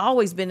 and I've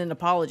always been an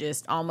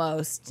apologist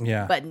almost.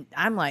 Yeah. But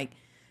I'm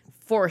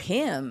for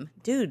him,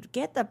 dude,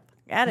 get the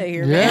out of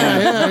here,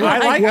 man.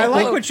 I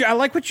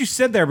like what you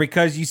said there,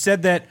 because you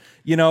said that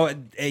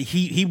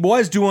he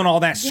was doing all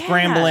that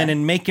scrambling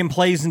and making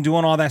plays and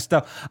doing all that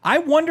stuff. I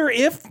wonder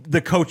if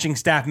the coaching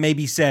staff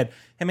maybe said,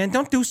 hey, man,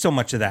 don't do so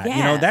much of that.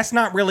 Yeah. That's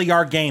not really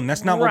our game.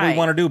 That's not what we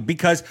want to do,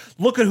 because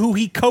look at who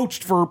he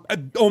coached for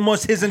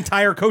almost his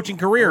entire coaching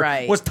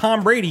career was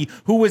Tom Brady,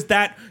 who was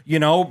that,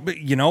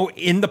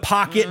 in the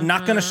pocket,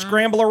 not going to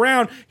scramble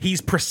around. He's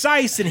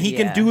precise and he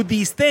can do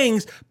these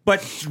things,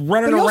 but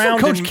running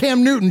around. Also coach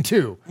Cam Newton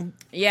too.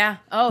 Yeah.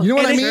 Oh, you know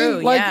what I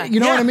mean? True.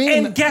 You know what I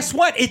mean? And guess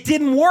what? It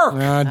didn't work.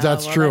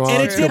 That's true.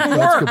 And it didn't work.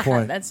 That's a good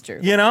point. That's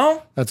true.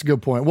 That's a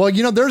good point. Well,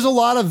 there's a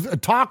lot of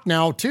talk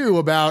now too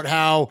about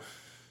how,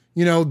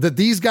 that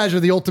these guys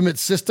are the ultimate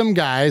system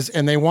guys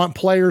and they want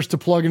players to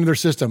plug into their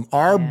system.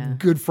 Our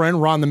good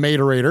friend, Ron the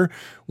Materator,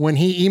 when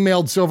he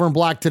emailed Silver and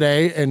Black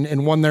today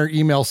and won their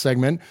email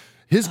segment,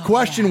 his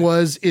question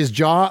was, is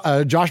Josh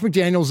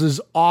McDaniels'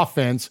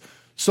 offense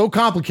so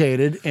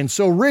complicated and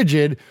so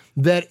rigid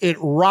that it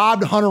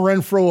robbed Hunter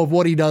Renfrow of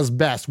what he does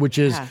best, which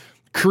is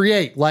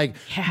create?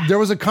 There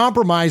was a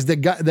compromise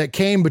that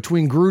came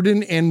between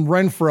Gruden and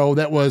Renfrow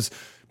that was,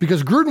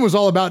 because Gruden was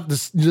all about the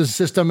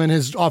system and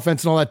his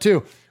offense and all that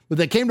too. But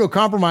they came to a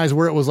compromise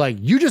where it was like,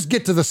 you just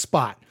get to the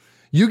spot.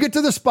 You get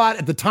to the spot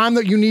at the time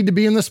that you need to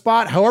be in the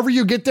spot. However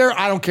you get there,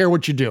 I don't care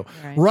what you do.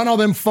 Right. Run all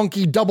them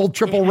funky double,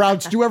 triple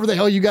routes. Do whatever the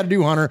hell you got to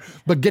do, Hunter.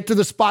 But get to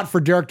the spot for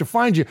Derek to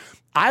find you.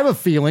 I have a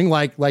feeling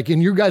like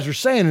and you guys are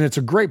saying, and it's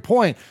a great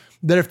point,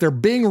 that if they're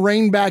being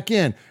reined back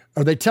in,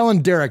 are they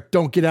telling Derek,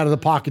 don't get out of the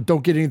pocket,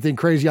 don't get anything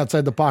crazy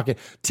outside the pocket?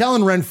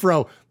 Telling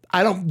Renfrow,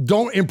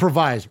 don't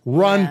improvise,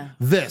 run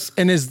this.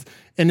 And is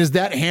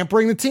that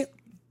hampering the team?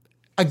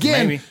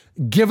 Again,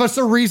 give us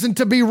a reason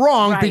to be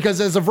wrong,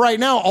 because as of right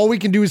now, all we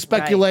can do is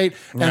speculate.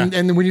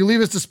 And when you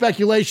leave us to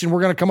speculation,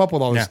 we're going to come up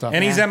with all this stuff.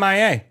 And he's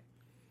MIA.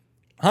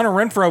 Hunter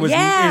Renfrow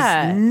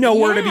is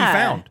nowhere to be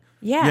found.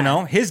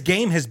 Yeah. His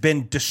game has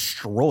been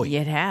destroyed.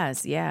 It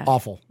has,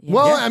 awful. Yeah.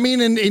 Well, I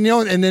mean, and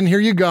then here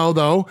you go,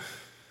 though.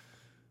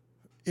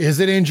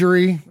 Is it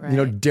injury?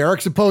 Right. Derek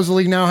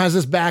supposedly now has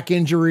this back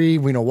injury.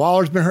 We know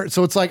Waller's been hurt.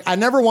 So it's like, I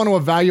never want to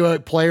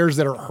evaluate players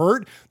that are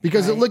hurt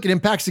because it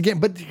impacts the game.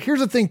 But here's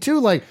the thing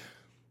too,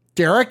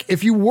 Derek,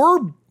 if you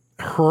were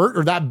hurt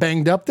or that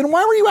banged up, then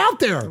why were you out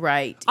there?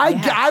 Right.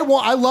 I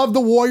love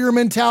the warrior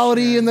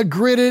mentality and the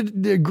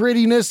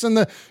grittiness and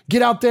the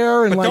get out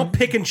there and but don't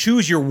pick and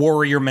choose your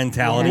warrior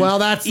mentality. Well,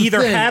 that's the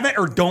either thing. Have it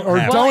or don't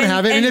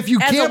have it. And if you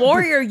as can't, a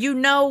warrior,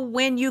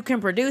 when you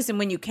can produce and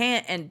when you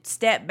can't, and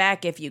step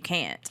back if you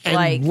can't.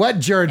 And let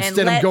Jared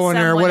Stidham go in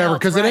there or whatever,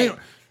 because it ain't.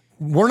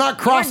 We're not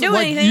crossing,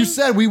 like you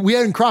said, we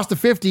hadn't crossed the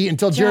 50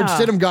 until Jared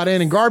Stidham got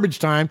in garbage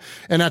time,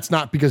 and that's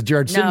not because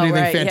Jared Stidham did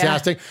anything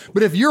fantastic.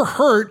 But if you're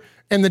hurt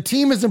and the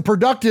team isn't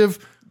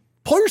productive,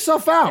 pull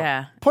yourself out.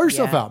 Yeah. Pull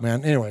yourself out,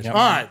 man. Anyways, all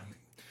right.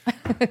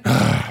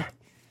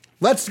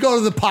 Let's go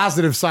to the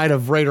positive side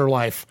of Raider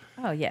life.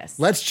 Oh, yes.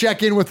 Let's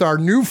check in with our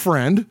new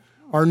friend,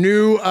 our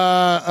new,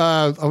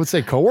 I would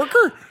say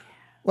coworker,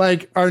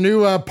 our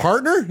new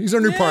partner. He's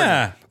our new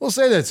partner. We'll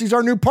say this. He's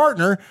our new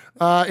partner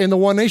in the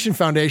One Nation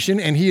Foundation,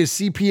 and he is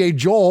CPA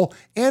Joel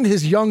and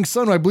his young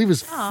son, who I believe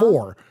is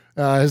 4.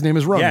 His name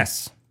is Ronan.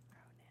 Yes.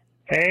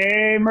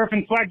 Hey, Murph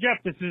and Swag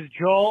Jeff. This is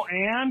Joel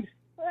and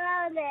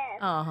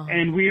Ronan.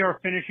 And we are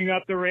finishing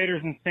up the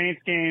Raiders and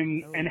Saints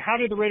game. And how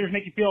did the Raiders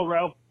make you feel,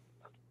 Ro?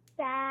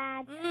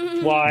 Sad.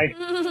 Why?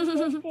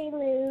 If they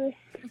lose.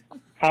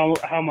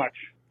 How much?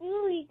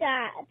 Really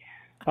sad.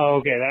 Oh,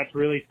 okay, that's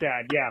really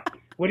sad. Yeah.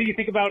 What do you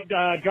think about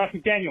Josh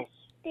McDaniels?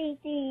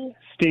 Stinky.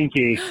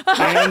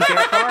 And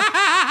Derek Carr?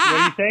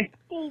 What do you say?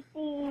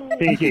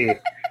 Stinky.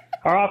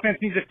 Our offense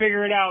needs to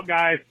figure it out,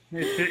 guys.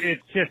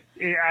 It's just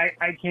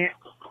I can't.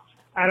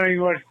 I don't even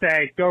know what to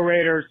say. Go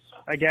Raiders,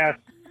 I guess.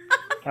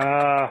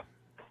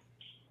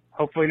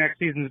 Hopefully next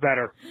season's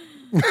better.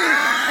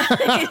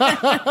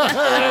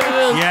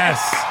 Yes.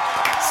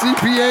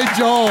 CPA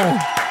Joel.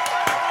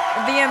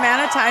 The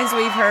amount of times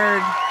we've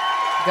heard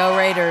Go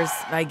Raiders,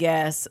 I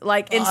guess.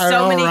 In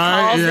so many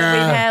calls that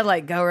we've had,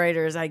 Go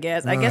Raiders, I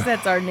guess. I guess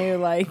that's our new,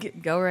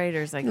 Go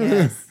Raiders, I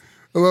guess.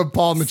 I love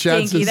Paul in the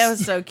chat. Stinky, that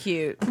was so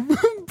cute.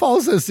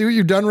 Paul says, see what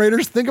you've done,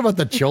 Raiders? Think about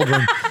the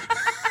children.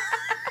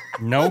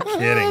 No kidding.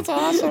 That's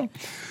awesome.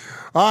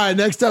 All right,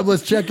 next up,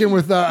 let's check in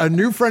with a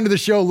new friend of the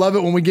show. Love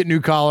it when we get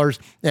new callers.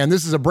 And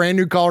this is a brand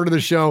new caller to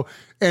the show.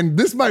 And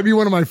this might be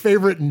one of my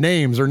favorite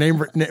names or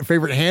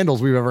favorite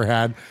handles we've ever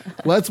had.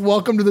 Let's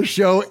welcome to the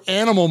show,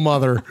 Animal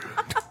Mother.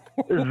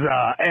 This is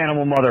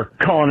Animal Mother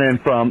calling in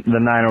from the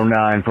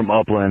 909 from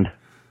Upland.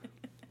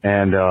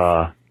 And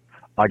I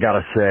got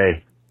to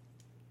say,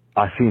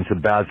 I've seen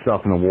some bad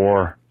stuff in the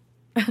war,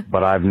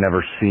 but I've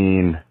never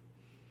seen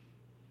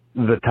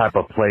the type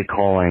of play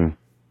calling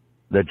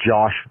that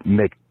Josh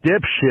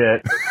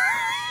McDipshit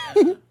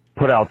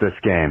put out this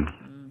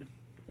game.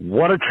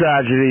 What a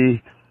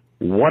tragedy.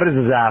 What a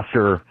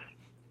disaster.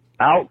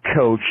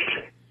 Out-coached,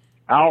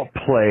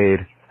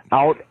 outplayed,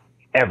 out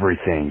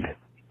everything.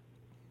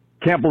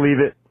 Can't believe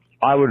it.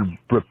 I would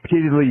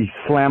repeatedly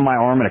slam my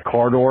arm in a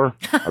car door.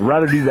 I'd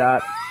rather do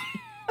that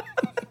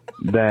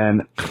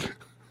than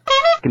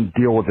can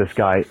deal with this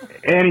guy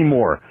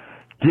anymore.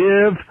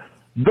 give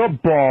the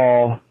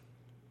ball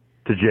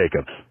to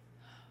Jacobs.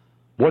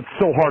 What's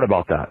so hard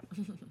about that?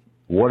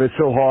 What is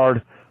so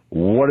hard?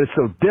 What is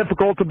so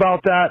difficult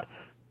about that?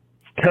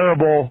 It's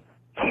terrible.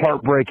 It's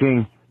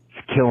heartbreaking.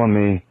 It's killing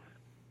me.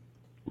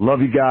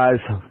 Love you guys.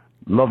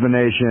 Love the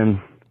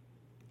nation.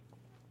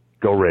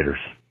 Go Raiders.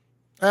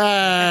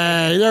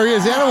 Hey, there he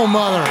is, Animal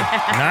Mother.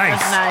 Nice.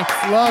 That's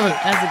nice. Love it.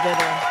 That's a good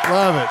one.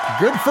 Love it.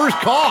 Good first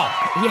call.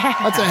 Yeah.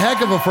 That's a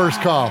heck of a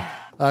first call.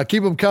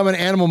 Keep them coming,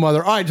 Animal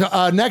Mother. All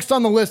right, next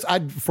on the list, I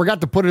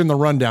forgot to put it in the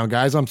rundown,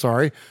 guys. I'm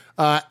sorry.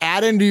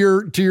 Add into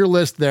your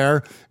list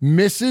there,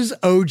 Mrs.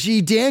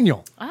 OG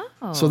Daniel.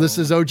 Oh. So this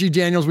is OG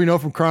Daniels, we know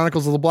from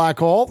Chronicles of the Black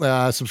Hole.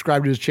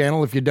 Subscribe to his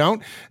channel if you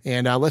don't.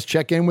 And let's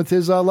check in with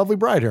his lovely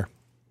bride here.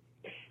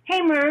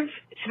 Hey, Merv,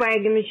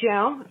 Swag and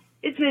Michelle.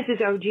 It's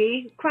Mrs.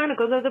 OG,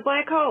 Chronicles of the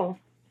Black Hole.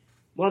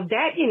 Well,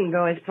 that didn't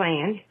go as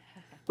planned.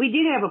 We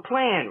did have a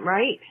plan,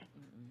 right?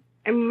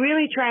 I'm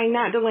really trying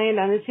not to land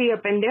on the Cia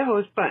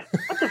Pendejos, but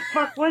what the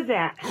fuck was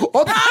that?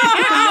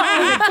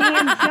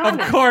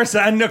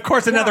 Of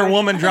course, another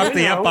woman dropped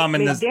the F-bomb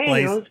in this place.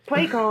 McDaniel's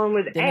play calling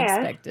was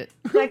ass.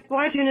 It's like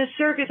watching a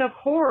circus of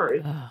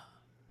horrors. I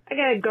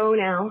gotta go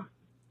now.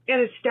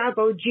 Gotta stop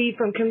OG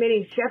from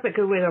committing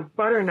seppuku with a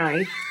butter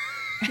knife.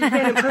 She's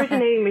been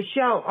impersonating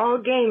Michelle all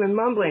game and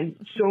mumbling,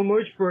 so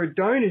much for a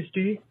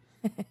dynasty.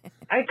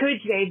 I could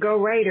say go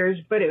Raiders,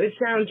 but it would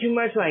sound too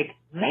much like,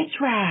 let's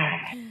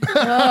ride.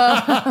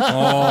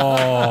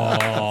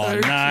 Oh,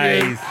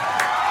 nice.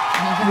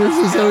 This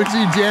is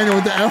OG Daniel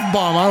with the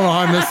F-bomb. I don't know how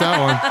I missed that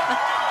one.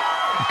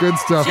 Good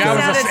stuff. Yeah,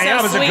 there.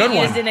 it was a good one.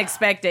 You just didn't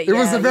expect it. It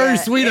was a very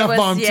sweet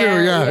F-bomb, too.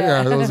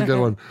 Yeah, that was a good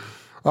one.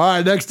 All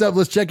right, next up,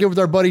 let's check in with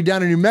our buddy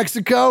down in New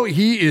Mexico.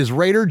 He is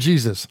Raider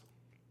Jesus.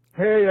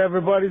 Hey,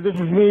 everybody, this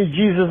is me,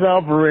 Jesus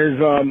Alvarez.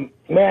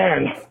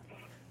 Man,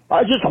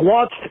 I just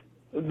watched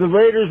the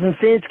Raiders and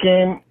Saints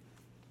game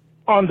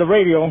on the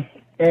radio,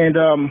 and,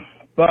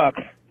 fuck,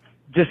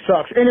 just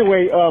sucks.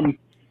 Anyway,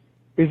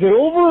 is it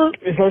over?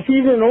 Is our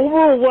season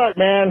over or what,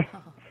 man?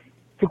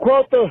 To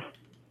quote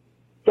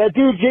that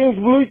dude, Jim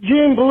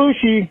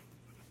Belushi,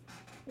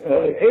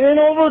 it ain't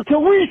over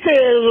till we say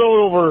it's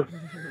over.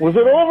 Was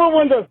it over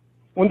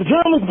when the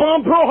Germans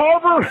bombed Pearl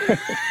Harbor?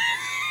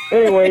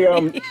 Anyway,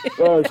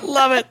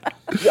 love it.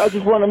 I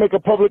just want to make a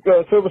public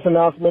service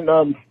announcement.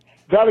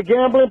 Got a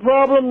gambling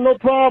problem? No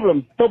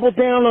problem. Double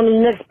down on the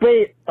next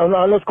bait.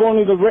 Let's go on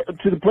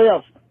to the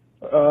playoffs.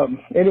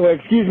 Anyway,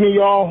 excuse me,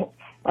 y'all.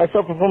 I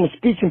suffer from a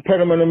speech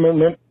impediment.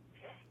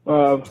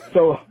 Oh,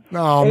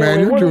 anyway, man,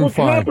 you're doing what's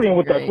fine. Happening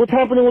with us? What's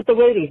happening with the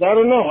Raiders? I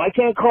don't know. I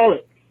can't call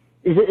it.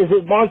 Is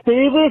it Mark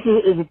Davis?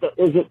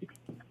 Is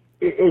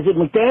it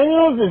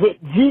McDaniels? Is it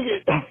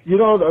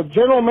the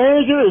general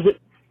manager? Is it?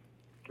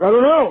 I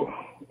don't know.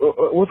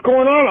 What's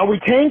going on? Are we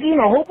tanking?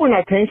 I hope we're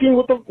not tanking.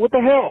 What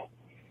the hell?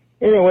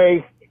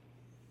 Anyway,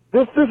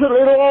 this is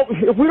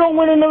if we don't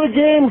win another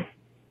game,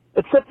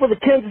 except for the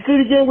Kansas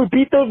City game, we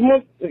beat those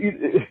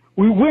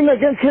we win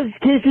against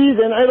KC,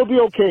 then it'll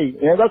be okay.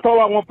 And that's all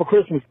I want for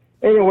Christmas.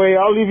 Anyway,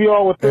 I'll leave you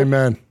all with this.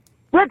 Amen.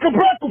 Record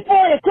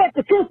fire, crack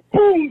the truth,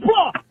 boom,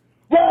 blah.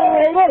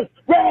 Raiders,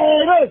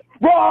 Raiders,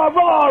 rah,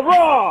 rah,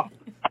 rah.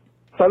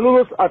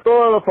 Saludos a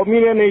toda la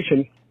familia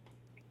nation.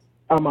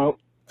 I'm out.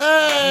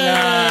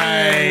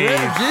 Hey,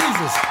 nice.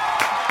 Jesus.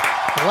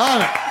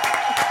 Love it.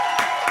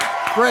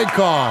 Great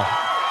call.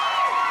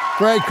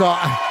 Great call.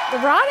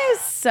 Ron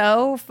is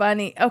so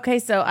funny. Okay,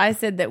 so I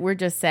said that we're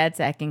just sad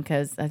sacking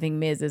because I think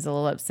Miz is a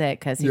little upset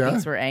because he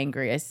thinks we're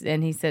angry.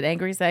 And he said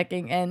angry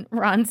sacking. And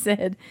Ron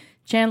said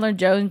Chandler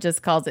Jones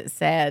just calls it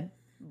sad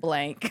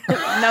blank.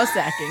 No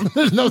sacking.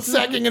 There's no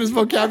sacking in his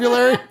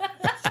vocabulary.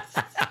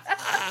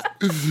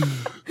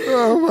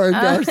 Oh my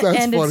gosh, that's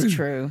and funny. It's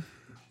true.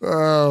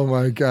 Oh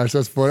my gosh,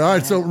 that's funny. All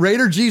right, so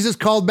Raider Jesus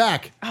called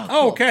back.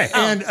 Oh,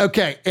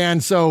 okay.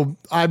 And so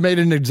I made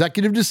an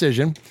executive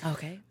decision.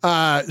 Okay.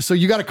 So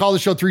you got to call the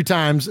show 3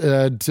 times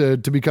to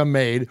become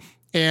made,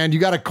 and you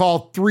got to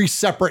call 3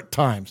 separate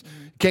times.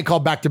 You can't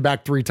call back to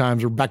back 3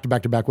 times or back to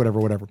back to back,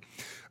 whatever.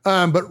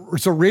 But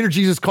so Raider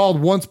Jesus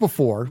called once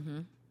before.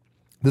 Mm-hmm.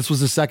 This was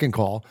the second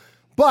call,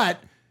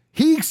 but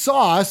he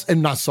saw us,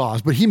 and not saw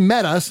us, but he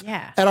met us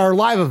at our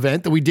live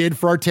event that we did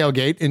for our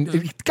tailgate. And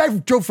the guy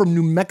drove from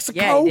New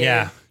Mexico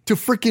to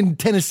freaking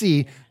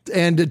Tennessee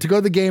and to go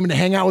to the game and to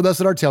hang out with us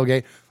at our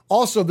tailgate.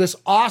 Also, this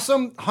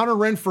awesome Hunter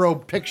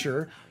Renfrow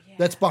picture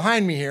that's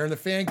behind me here in the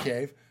fan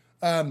cave.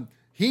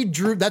 He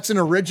drew, that's an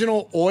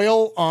original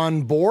oil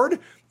on board.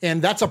 And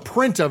that's a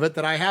print of it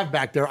that I have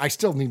back there. I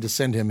still need to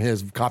send him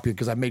his copy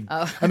because I made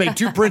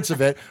 2 prints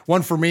of it,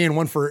 one for me and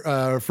one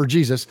for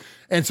Jesus.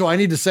 And so I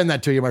need to send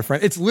that to you, my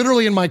friend. It's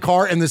literally in my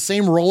car in the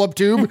same roll-up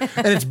tube,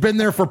 and it's been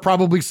there for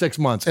probably 6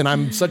 months. And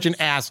I'm such an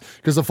ass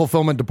because the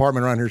fulfillment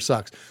department around here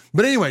sucks.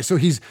 But anyway, so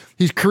he's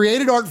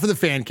created art for the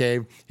fan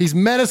cave. He's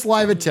met us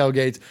live at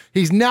tailgates.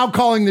 He's now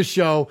calling the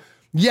show.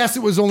 Yes,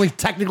 it was only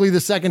technically the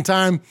second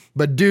time,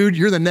 but dude,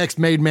 you're the next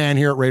made man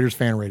here at Raiders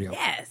Fan Radio.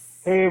 Yes.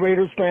 Hey,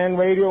 Raiders Fan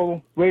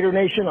Radio, Raider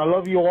Nation, I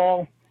love you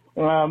all.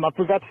 I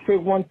forgot to say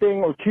one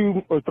thing or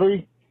 2 or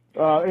 3.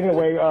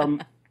 Anyway,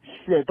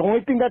 shit. The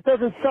only thing that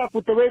doesn't suck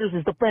with the Raiders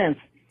is defense.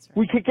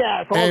 We kick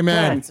ass all the time.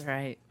 That's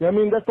right. I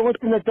mean, that's the only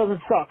thing that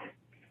doesn't suck.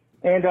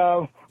 And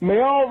may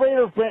all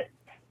Raider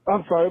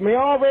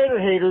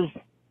haters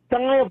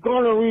die of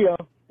gonorrhea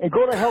and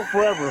go to hell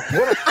forever.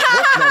 What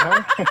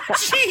that, huh?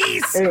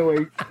 Jeez.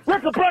 Anyway,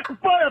 wreck a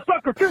fire,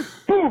 sucker, kiss,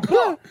 boom,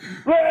 boom.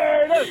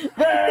 Raiders,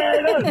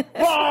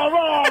 rah,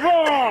 rah,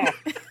 rah.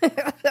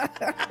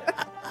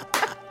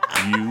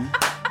 You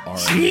are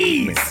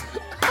Jeez.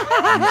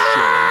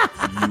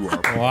 You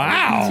are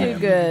Wow. Too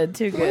good.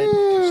 Too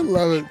good.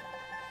 Love it.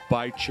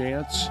 By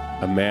chance,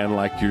 a man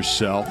like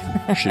yourself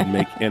should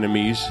make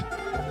enemies,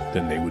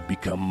 then they would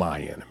become my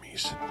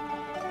enemies.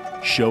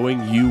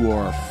 Showing you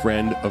are a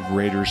friend of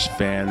Raiders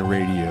Fan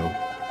Radio,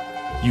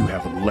 you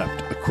have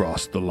leapt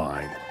across the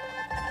line.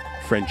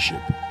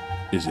 Friendship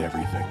is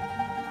everything.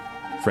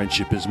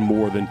 Friendship is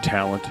more than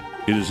talent.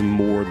 It is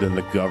more than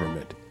the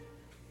government.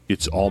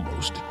 It's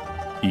almost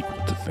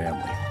equal to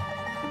family.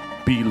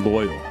 Be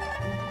loyal.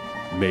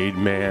 Made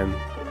man,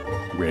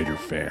 Raider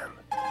fan.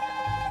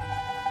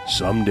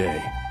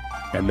 Someday,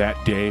 and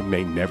that day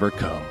may never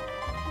come,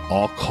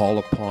 I'll call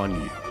upon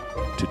you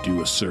to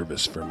do a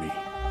service for me.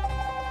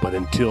 But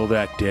until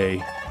that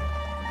day,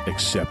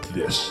 accept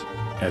this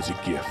as a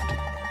gift.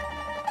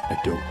 And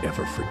don't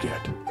ever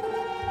forget,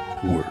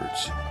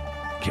 words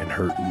can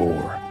hurt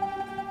more,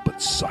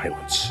 but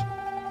silence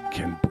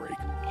can break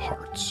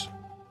hearts.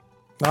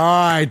 All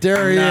right,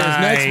 there he is.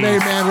 Next made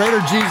man,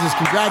 Raider Jesus.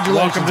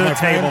 Congratulations. Welcome to the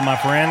table, friend. my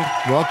friend.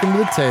 Welcome to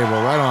the table.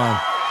 Right on.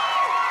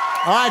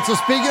 All right, so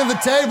speaking of the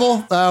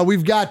table,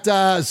 we've got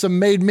some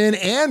made men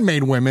and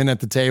made women at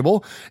the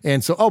table.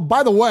 And so,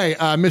 by the way,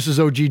 Mrs.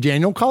 OG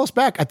Daniel, call us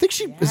back. I think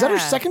is that her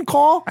second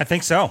call? I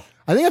think so.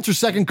 I think that's her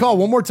second call.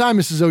 One more time,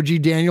 Mrs.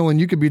 OG Daniel, and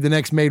you could be the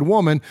next made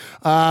woman.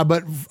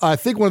 But I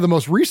think one of the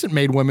most recent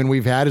made women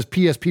we've had is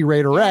PSP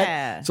Raiderette.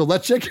 Yeah. So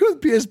let's check in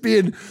with PSP,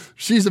 and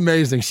she's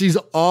amazing. She's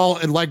all,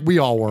 and like we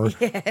all were,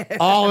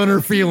 all in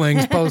her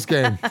feelings post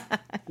game.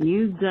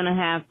 You're going to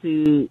have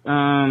to,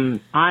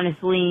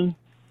 honestly,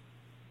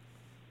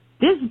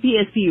 this is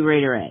PSP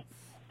Raiderette,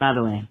 by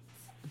the way.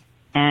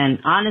 And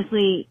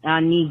honestly, I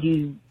need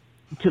you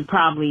to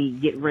probably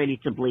get ready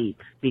to bleep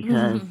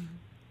because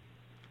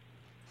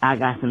I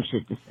got some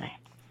shit to say.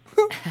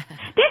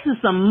 This is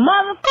some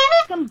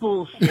motherfucking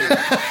bullshit.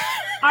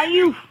 Are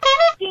you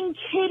fucking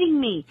kidding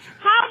me?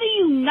 How do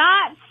you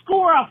not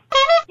score a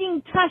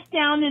fucking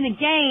touchdown in a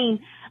game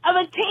of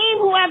a team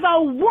who has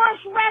a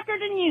worse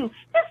record than you?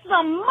 This is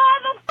a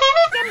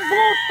motherfucking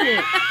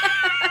bullshit.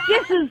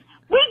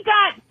 We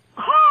got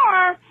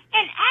Carr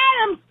and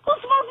Adams, who's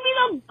supposed to be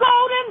the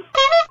golden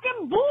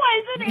fucking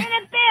boys in the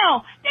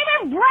NFL. They've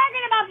been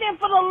bragging about them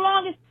for the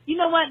longest. You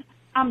know what?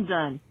 I'm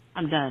done.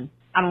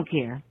 I don't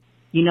care.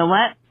 You know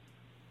what?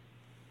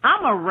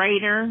 I'm a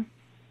Raider.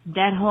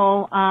 That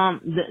whole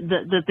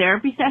the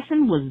therapy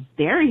session was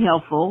very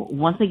helpful.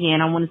 Once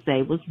again, I want to say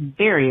it was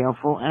very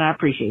helpful, and I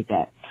appreciate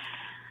that.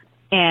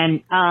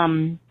 And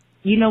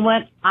you know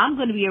what? I'm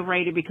going to be a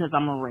Raider because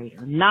I'm a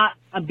Raider, not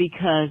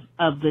because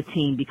of the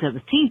team. Because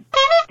the team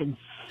fucking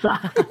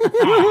sucks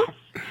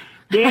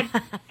ass.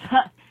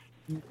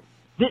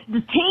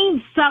 The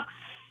team sucks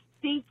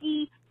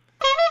stinky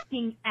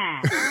fucking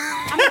ass.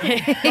 I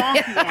hate saying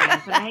donkey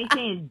ass, and I hate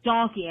saying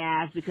donkey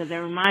ass because it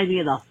reminds me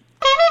of the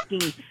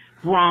fucking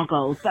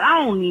Broncos. But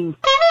I don't even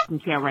fucking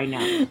care right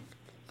now.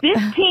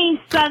 This team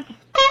sucks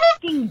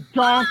fucking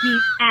donkey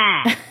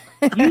ass.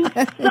 You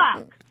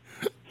suck.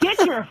 Get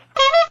your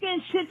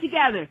fucking shit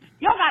together.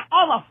 Y'all got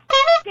all the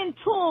fucking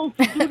tools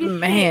to do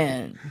this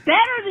shit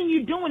better than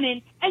you doing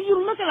it, and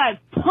you looking like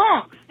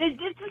punks. They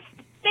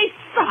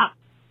suck.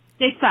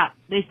 They suck.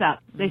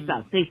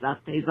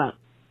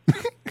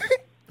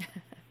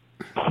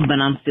 But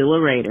I'm still a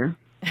Raider.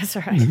 That's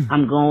right.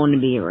 I'm going to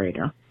be a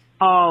Raider.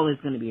 Always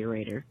going to be a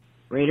Raider.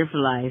 Raider for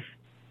life.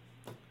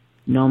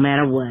 No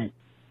matter what.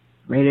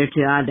 Raider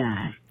till I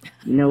die.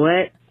 You know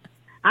what?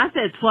 I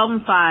said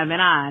 12-5,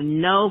 and I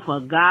know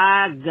for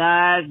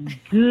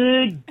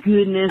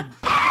goodness.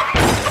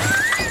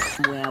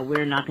 Well,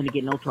 we're not going to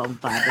get no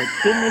 12-5, but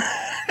goodness,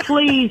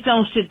 please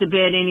don't shit the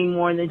bed any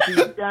more than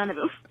you've done.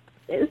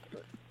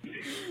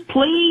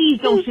 Please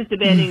don't shit the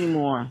bed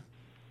anymore.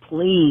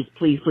 Please.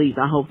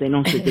 I hope they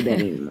don't shit the bed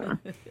anymore.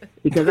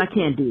 Because I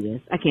can't do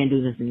this. I can't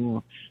do this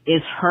anymore.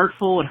 It's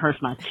hurtful. It hurts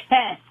my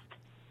chest.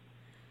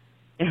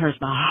 It hurts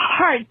my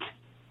heart.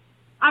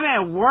 I'm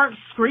at work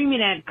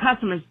screaming at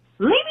customers,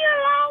 leave me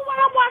alone while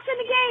I'm watching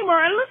the game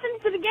or listening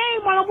to the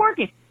game while I'm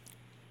working.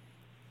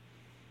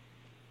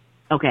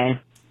 Okay.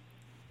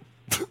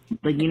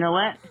 But you know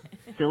what?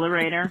 Still a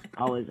Raider.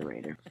 Always a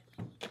Raider.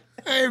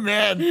 Hey,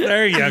 man.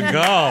 There you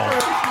go.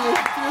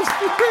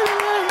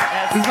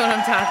 That's what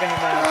I'm talking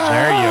about.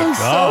 There you go.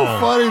 So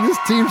funny. This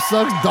team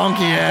sucks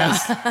donkey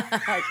ass.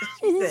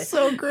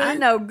 So great. I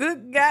know.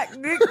 Good guy.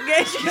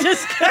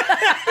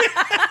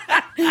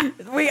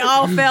 We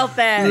all felt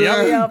that.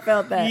 Yep. We all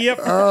felt that. Yep.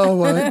 Oh,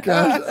 my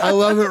gosh. I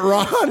love it.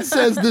 Ron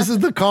says this is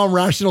the calm,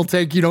 rational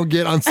take you don't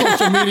get on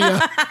social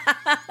media.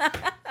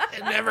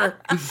 Never.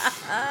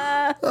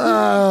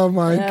 Oh,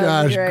 my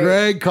gosh.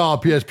 Great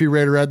call, PSP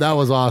Raider Red. That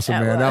was awesome,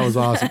 man. That was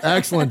awesome.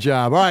 Excellent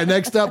job. All right,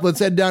 next up, let's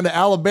head down to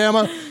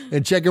Alabama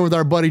and check in with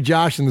our buddy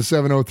Josh in the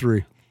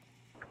 703.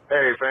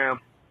 Hey, fam.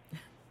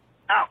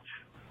 Ouch.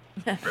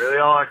 Really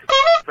all I can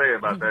say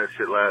about that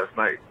shit last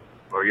night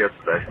or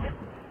yesterday.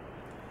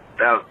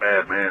 That was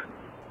bad, man.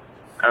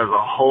 That was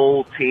a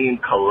whole team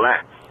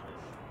collapse.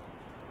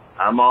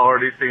 I'm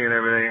already seeing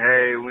everything.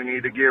 Hey, we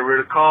need to get rid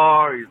of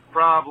Carr. He's a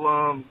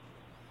problem.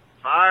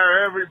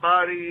 Fire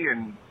everybody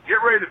and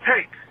get ready to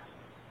tank.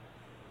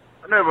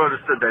 I never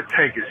understood that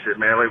tanking shit,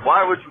 man. Like,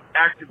 why would you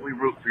actively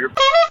root for your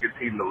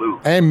team to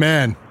lose?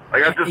 Amen.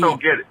 Like, I just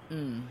don't get it.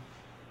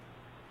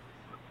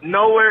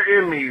 Nowhere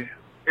in me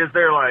is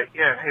there like,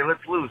 yeah, hey,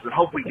 let's lose and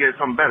hope we get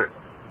something better.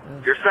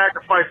 You're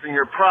sacrificing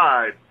your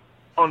pride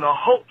on the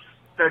hopes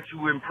that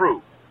you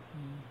improve.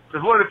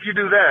 Because what if you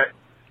do that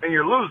and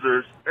you're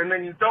losers and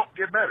then you don't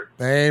get better?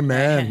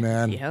 Amen,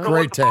 man. So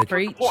Great take. what's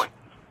the point?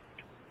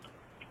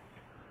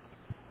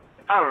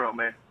 I don't know,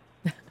 man.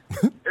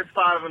 It's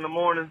 5 in the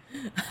morning.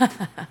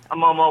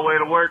 I'm on my way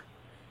to work.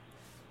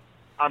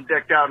 I'm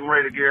decked out in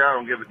Raider gear. I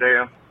don't give a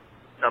damn.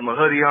 Got my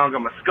hoodie on,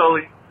 got my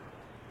Scully,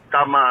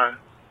 got my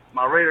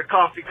Raider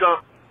coffee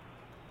cup.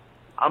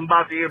 I'm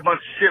about to eat a bunch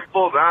of shit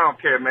full, but I don't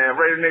care, man.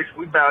 Raider Nation,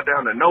 we bow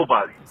down to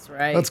nobody. That's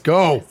right. Let's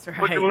go. That's right.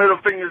 Put your little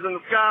fingers in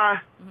the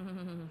sky.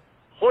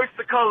 Hoist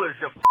the colors,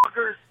 you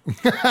fuckers.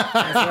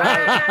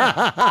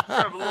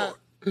 Trevor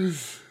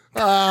Lawrence.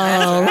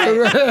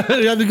 Oh,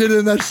 you have to get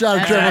in that shot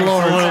of Trevor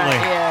Lawrence.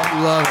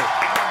 Yeah. Love it.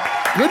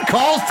 Good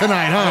calls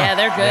tonight, huh? Yeah,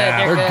 they're good.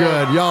 They're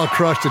good. Y'all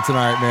crushed it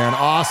tonight, man.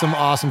 Awesome,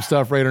 awesome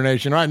stuff, Raider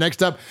Nation. All right,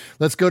 next up,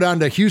 let's go down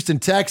to Houston,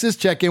 Texas.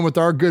 Check in with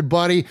our good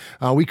buddy.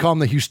 We call him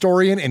the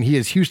Houstorian, and he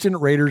is Houston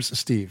Raiders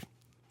Steve.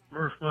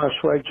 Murph,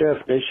 Swag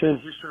Jeff Nation,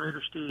 Houston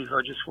Raiders Steve.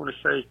 I just want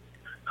to say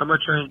how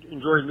much I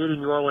enjoyed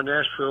meeting you all in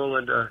Nashville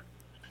and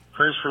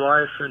Friends for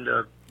Life, and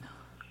it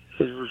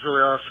was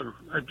really awesome.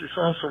 I just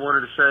also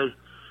wanted to say,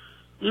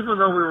 even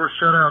though we were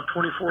shut out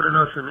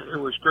 24-0, it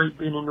was great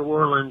being in New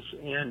Orleans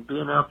and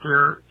being out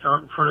there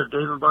out in front of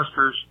Dave &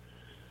 Buster's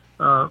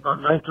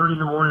about 9:30 in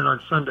the morning on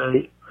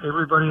Sunday.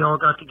 Everybody all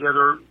got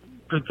together,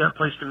 picked that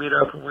place to meet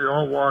up, and we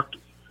all walked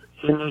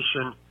in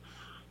nation.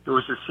 It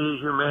was a sea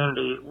of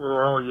humanity. We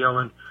were all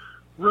yelling,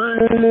 Raiders,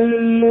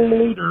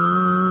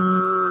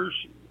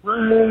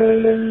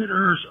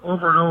 Raiders,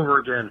 over and over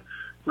again.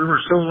 We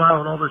were so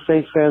loud, all the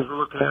Saints fans were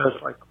looking at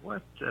us like,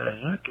 what the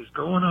heck is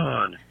going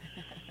on?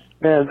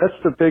 Man, that's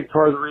the big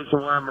part of the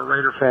reason why I'm a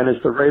Raider fan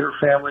is the Raider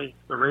family,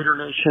 the Raider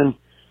Nation,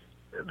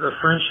 the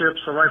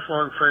friendships, the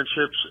lifelong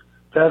friendships.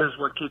 That is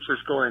what keeps us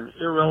going,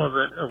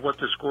 irrelevant of what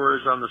the score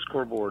is on the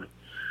scoreboard.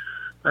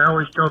 I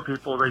always tell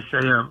people, they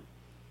say,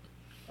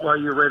 why are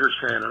you a Raiders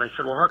fan? And I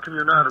said, well, how come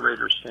you're not a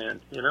Raiders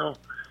fan? You know,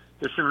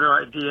 it's in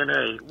my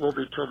DNA. Will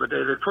be till the day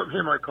they put me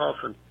in my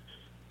coffin,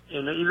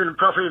 and even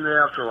probably in the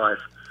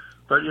afterlife.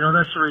 But, you know,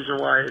 that's the reason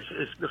why.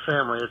 It's the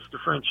family. It's the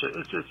friendship.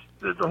 It's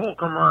the whole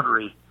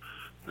camaraderie.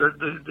 The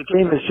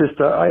game is just,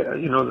 the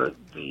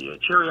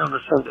cherry on the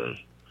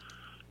sundae.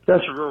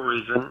 That's the real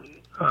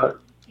reason.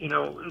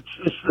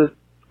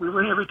 We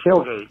win every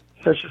tailgate.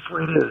 That's just the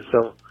way it is.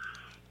 So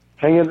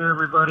hang in there,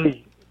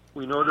 everybody.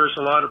 We know there's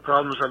a lot of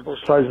problems on both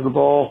sides of the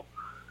ball.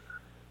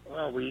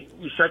 We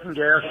second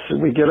guess,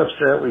 we get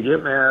upset, we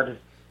get mad,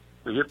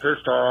 we get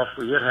pissed off,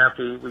 we get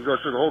happy. We go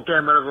through the whole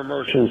gamut of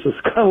emotions.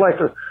 It's kind of like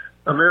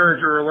a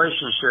marriage or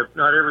relationship.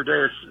 Not every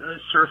day it's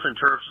surf and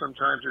turf.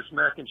 Sometimes it's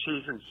mac and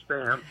cheese and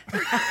spam.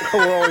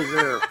 We're always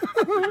there.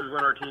 This is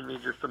when our team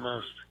needs us the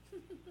most.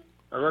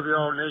 I love you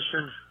all,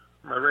 nation.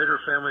 My Raider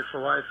family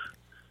for life.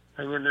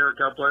 Hang in there.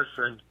 God bless,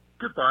 and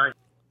goodbye.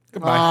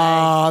 Goodbye.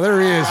 Ah, there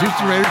he is.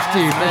 Houston Raiders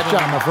Steve. Nice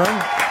job, my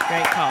friend.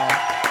 Great call.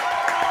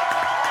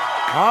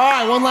 All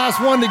right, one last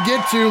one to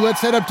get to.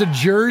 Let's head up to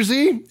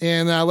Jersey,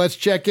 and let's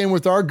check in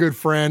with our good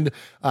friend.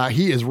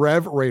 He is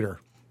Rev Raider.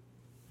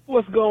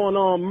 What's going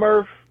on,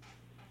 Murph?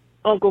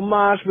 Uncle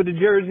Mosh with the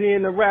jersey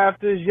in the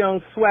rafters,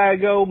 Young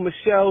Swaggo,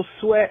 Michelle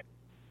Sweat.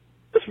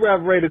 It's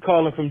Rev Raider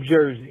calling from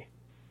Jersey.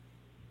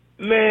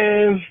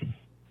 Man,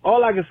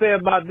 all I can say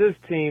about this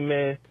team,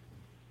 man,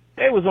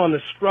 they was on the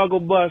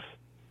struggle bus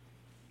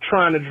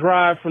trying to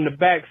drive from the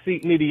back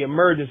seat near the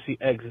emergency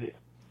exit.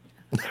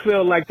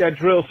 Feel like that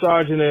drill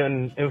sergeant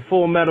in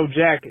Full Metal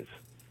Jackets.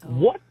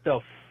 What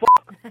the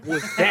fuck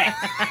was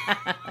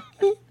that?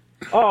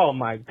 Oh,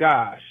 my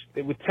gosh.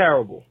 It was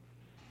terrible.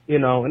 You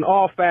know, in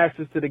all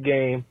facets of the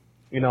game,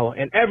 you know,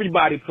 and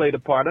everybody played a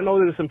part. I know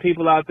there's some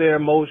people out there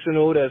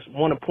emotional that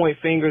want to point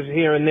fingers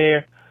here and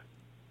there.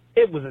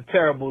 It was a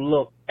terrible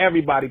look.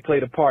 Everybody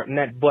played a part in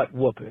that butt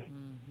whooping,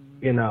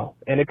 you know.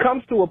 And it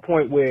comes to a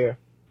point where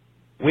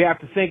we have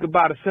to think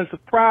about a sense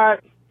of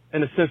pride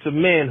and a sense of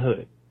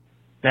manhood.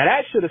 Now,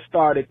 that should have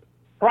started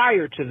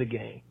prior to the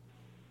game.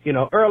 You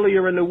know,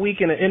 earlier in the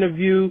week in an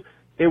interview,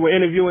 they were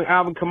interviewing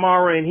Alvin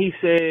Kamara, and he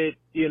said,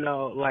 you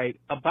know, like,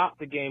 about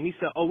the game, he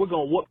said, oh, we're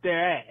going to whoop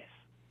their ass.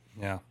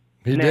 Yeah.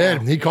 He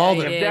did. He called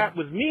it. If that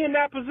was me in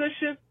that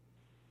position,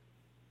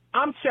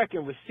 I'm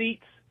checking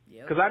receipts.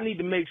 because I need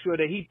to make sure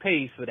that he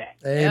pays for that.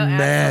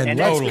 Amen. And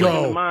Let's that's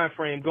go. the mind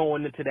frame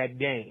going into that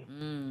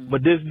game.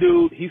 But this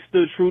dude, he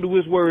stood true to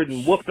his word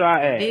and whooped our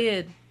ass.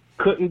 Did.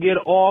 Couldn't get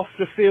off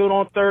the field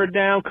on third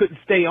down. Couldn't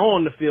stay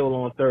on the field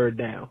on third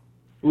down.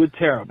 It was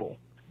terrible.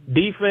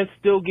 Defense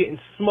still getting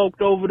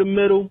smoked over the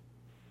middle.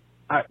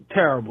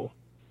 Terrible,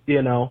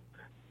 you know.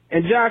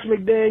 And Josh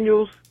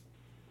McDaniels,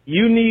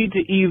 you need to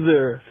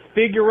either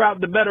figure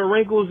out the better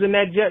wrinkles in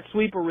that jet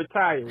sweep or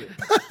retire it.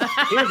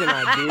 Here's an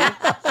idea.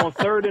 On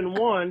 3rd and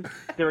 1,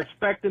 they're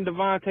expecting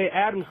Devontae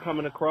Adams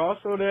coming across,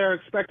 so they're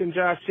expecting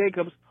Josh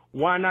Jacobs.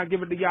 Why not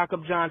give it to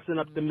Jakob Johnson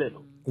up the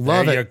middle?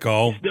 Love there it. you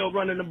go. Still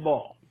running the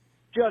ball.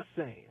 Just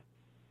saying.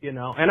 You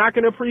know, and I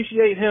can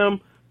appreciate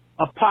him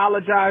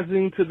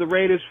apologizing to the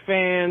Raiders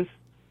fans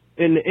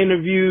in the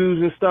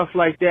interviews and stuff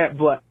like that,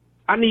 but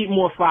I need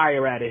more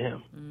fire out of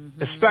him,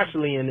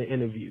 especially in the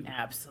interviews.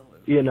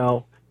 Absolutely. You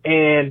know,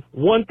 and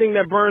one thing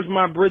that burns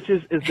my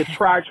britches is the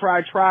try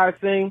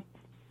thing.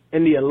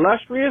 In the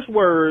illustrious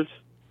words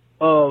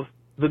of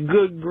the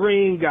good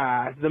green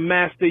guy, the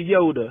Master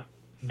Yoda,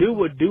 do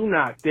or do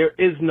not, there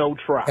is no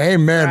try.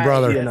 Amen,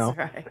 brother. You know,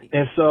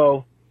 and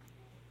so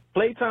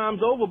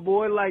playtime's over,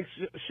 boy, like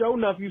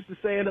Sho'nuff used to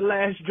say in The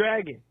Last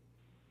Dragon.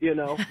 You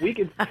know, we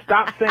can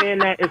stop saying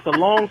that it's a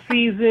long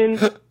season.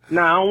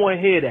 Nah, I don't want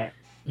to hear that.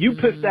 You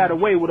pissed that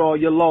away with all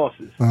your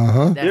losses.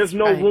 There's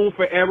no room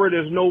for error.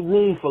 There's no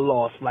room for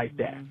loss like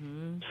that.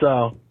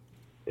 So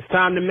it's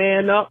time to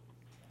man up.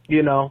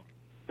 You know,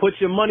 put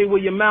your money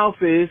where your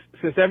mouth is.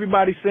 Since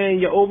everybody's saying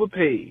you're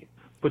overpaid,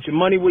 put your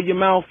money where your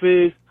mouth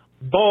is.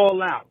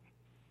 Ball out.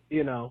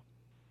 You know,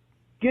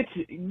 get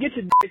your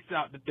dicks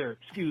out the dirt.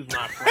 Excuse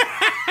my friend.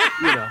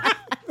 You know,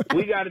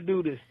 we got to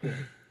do this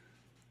thing.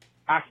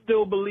 I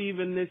still believe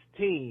in this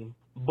team,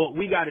 but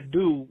we got to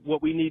do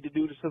what we need to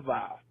do to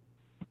survive.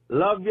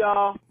 Love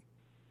y'all.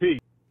 Peace.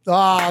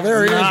 Ah,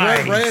 there he is,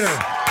 Rev Raider.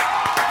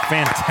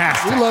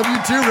 Fantastic. We love you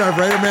too, Rev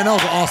Raider. Man, that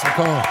was an awesome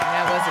call.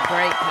 That was a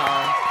great call.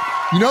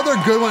 You know,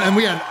 they're good one, and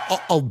we had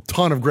a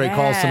ton of great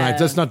calls tonight.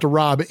 That's not to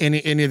rob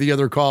any of the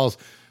other calls.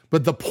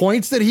 But the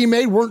points that he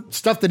made weren't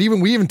stuff that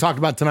we even talked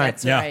about tonight.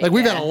 That's right, Like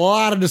we've had a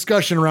lot of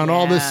discussion around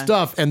all this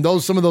stuff, and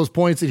some of those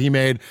points that he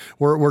made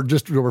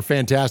were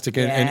fantastic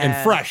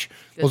and fresh.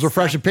 Those were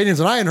fresh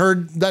opinions, and I hadn't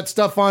heard that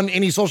stuff on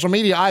any social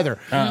media either,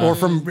 or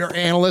from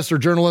analysts or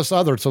journalists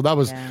either. So that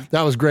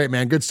was great,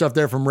 man. Good stuff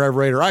there from Rev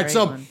Raider. All right,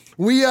 so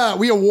we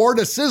award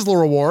a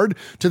Sizzler Award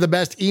to the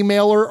best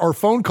emailer or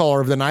phone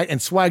caller of the night.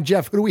 And Swag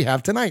Jeff, who do we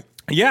have tonight?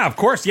 Yeah, of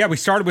course. Yeah, we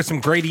started with some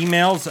great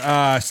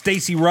emails.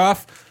 Stacy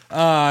Ruff,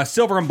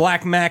 Silver and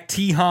Black Mac,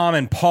 T-Hom,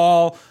 and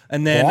Paul.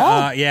 And then,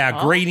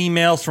 great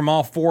emails from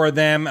all four of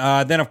them.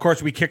 Then, of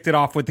course, we kicked it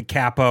off with the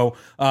Capo.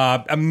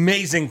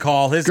 Amazing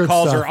call. His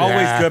calls are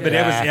always good, but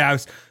it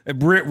was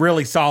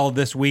really solid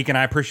this week, and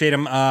I appreciate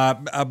him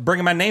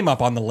bringing my name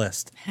up on the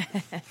list.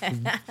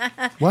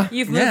 What?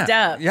 You've moved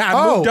up. Yeah,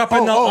 I moved up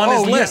on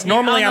his list.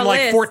 Normally, I'm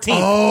like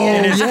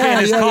 14th in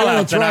his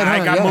call-outs, and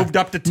I got moved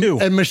up to 2.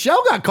 And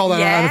Michelle got called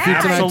out on a few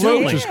tonight,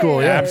 too, which is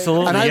cool. Yeah.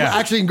 Absolutely, And I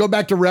actually can go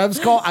back to Rev's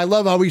call. I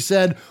love how he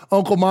said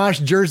Uncle Mosh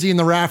jersey in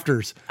the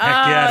rafters.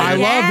 Heck yeah. I love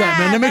that,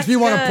 man. That makes me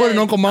want to put an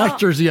Uncle Mosh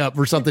jersey up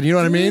or something. You know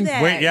what I mean?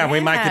 We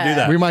might could do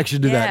that. We might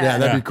should do that. Yeah,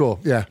 that'd be cool.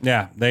 Yeah.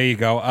 Yeah, there you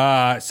go.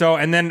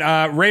 And then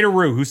Raider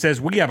Roo, who says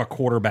we have a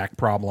quarterback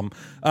problem.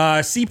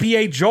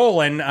 CPA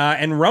Joel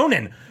and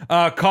Ronan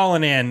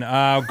calling in.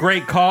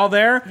 Great call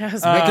there.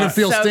 Making him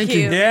feel stinky.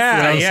 Cute.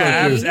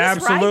 Yeah, so cute.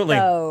 absolutely.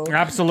 Right,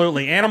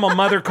 Absolutely. Animal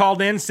Mother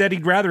called in, said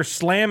he'd rather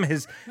slam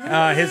his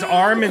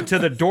arm into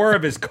the door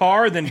of his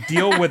car than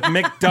deal with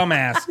Mick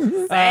Dumbass.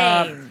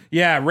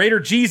 Raider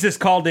Jesus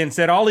called in,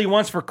 said all he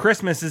wants for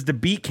Christmas is to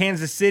beat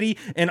Kansas City,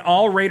 and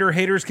all Raider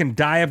haters can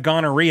die of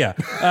gonorrhea.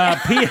 And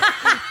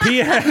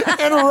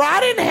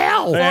rot in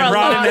hell. And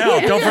rot in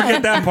hell. Don't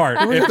forget that part.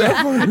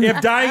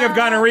 If dying of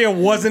gonorrhea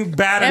wasn't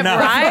bad enough.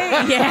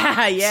 Right?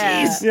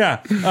 Yeah.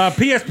 Yeah.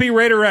 PSP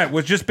Raiderette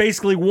was just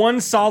basically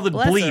one solid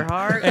Bless bleep. her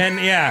heart.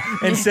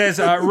 And says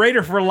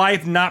Raider for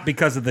life, not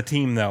because of the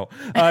team though.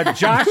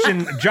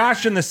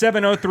 Josh in the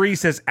 703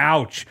 says,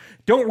 ouch.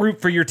 Don't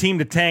root for your team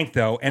to tank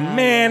though.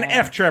 And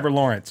F Trevor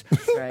Lawrence.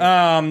 Right.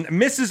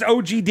 Mrs.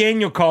 OG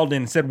Daniel called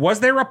in and said, was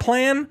there a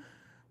plan?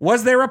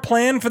 Was there a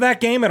plan for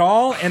that game at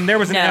all? And there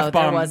was an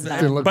F-bomb. There was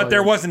not. But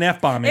there was an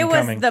F-bomb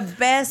incoming. It was the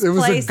best It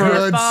was place a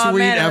good, F-bomb,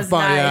 sweet and it was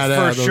F-bomb. nice.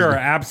 Yeah, For sure,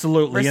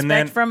 absolutely. Respect and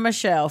then from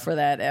Michelle for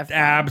that F-bomb.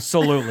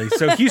 absolutely.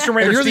 So Houston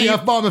Raiders. You're the Steve,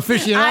 F-bomb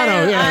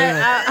aficionado.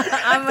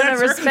 I'm going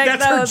to respect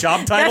that's her those.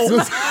 job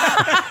title.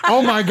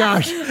 Oh my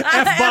gosh.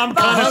 F-bomb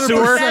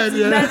connoisseur.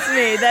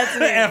 That's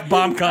me.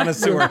 F-bomb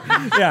connoisseur.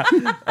 Yeah.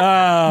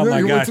 Oh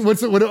my gosh.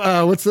 What's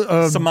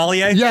the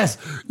Sommelier? Yes.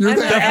 You're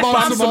the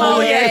F-bomb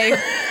sommelier.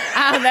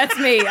 That's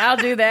me. I'll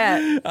do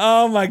that.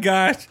 Oh my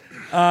gosh.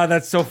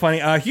 That's so funny.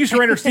 Houston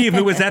Raider Steve,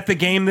 who was at the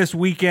game this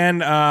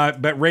weekend,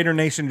 but Raider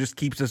Nation just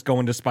keeps us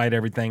going despite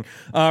everything.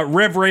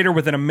 Rev Raider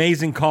with an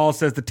amazing call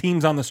says the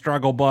team's on the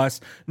struggle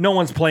bus. No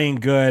one's playing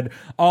good.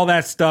 All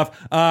that stuff.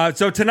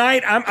 So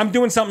tonight I'm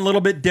doing something a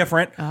little bit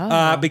different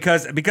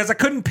because I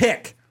couldn't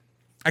pick.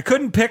 I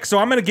couldn't pick, so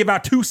I'm going to give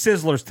out 2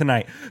 Sizzlers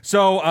tonight.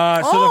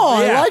 I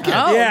like it.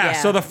 Yeah.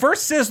 So the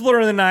first Sizzler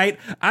of the night,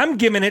 I'm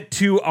giving it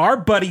to our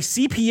buddy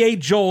CPA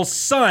Joel's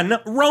son,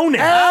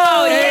 Ronan.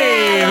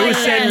 Who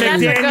said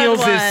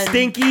McDaniels is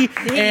stinky,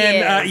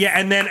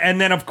 and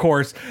then of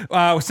course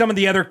some of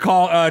the other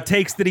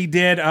takes that he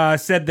did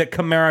said that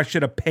Kamara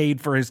should have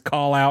paid for his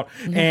call out,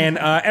 and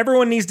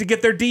everyone needs to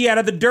get their D out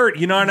of the dirt.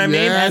 You know what I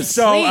mean? Yes,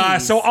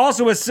 so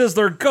also a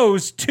Sizzler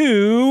goes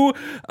to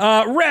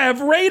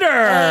Rev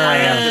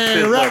Raider.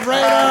 Rev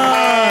Raider!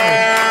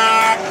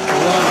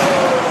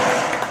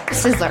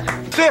 Sizzler.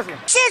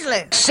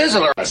 Sizzler.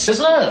 Sizzler.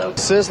 Sizzler.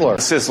 Sizzler.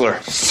 Sizzler.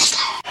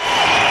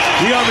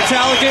 We are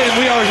Metallica, and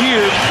we are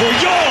here for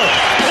your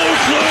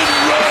Oakland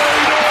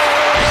Raiders!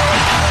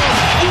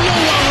 You know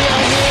why we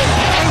are here,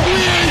 and we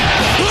ain't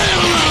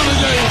playing around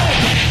today!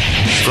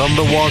 From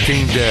The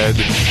Walking Dead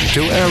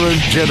to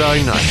errant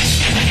Jedi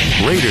Knights,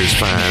 Raiders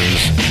fans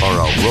are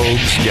a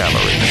rogues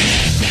gallery.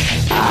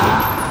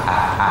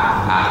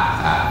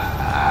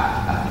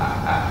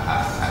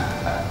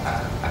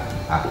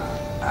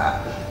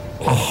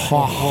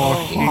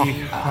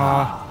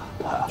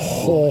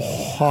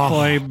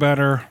 Play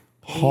better.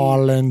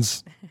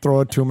 Hollins.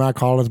 Throw it to Mac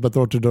Hollins, but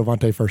throw it to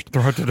Devontae first.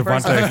 Throw it to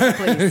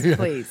Devontae.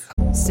 Please.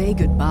 Say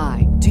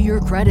goodbye to your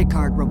credit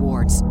card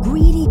rewards.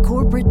 Greedy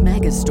corporate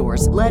mega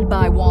stores, led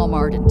by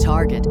Walmart and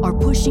Target, are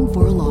pushing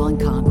for a law in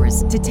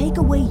Congress to take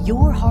away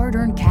your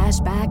hard-earned cash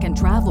back and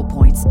travel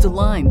points to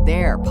line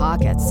their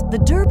pockets. The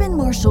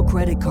Durbin-Marshall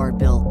credit card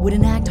bill would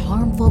enact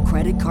harmful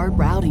credit card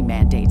routing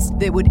mandates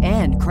that would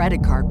end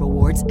credit card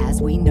rewards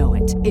as we know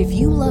it. If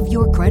you love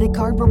your credit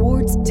card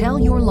rewards, tell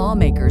your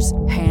lawmakers,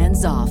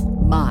 hands off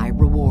my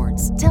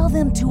rewards. Tell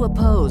them to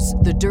oppose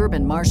the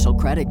Durbin-Marshall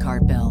credit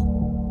card bill.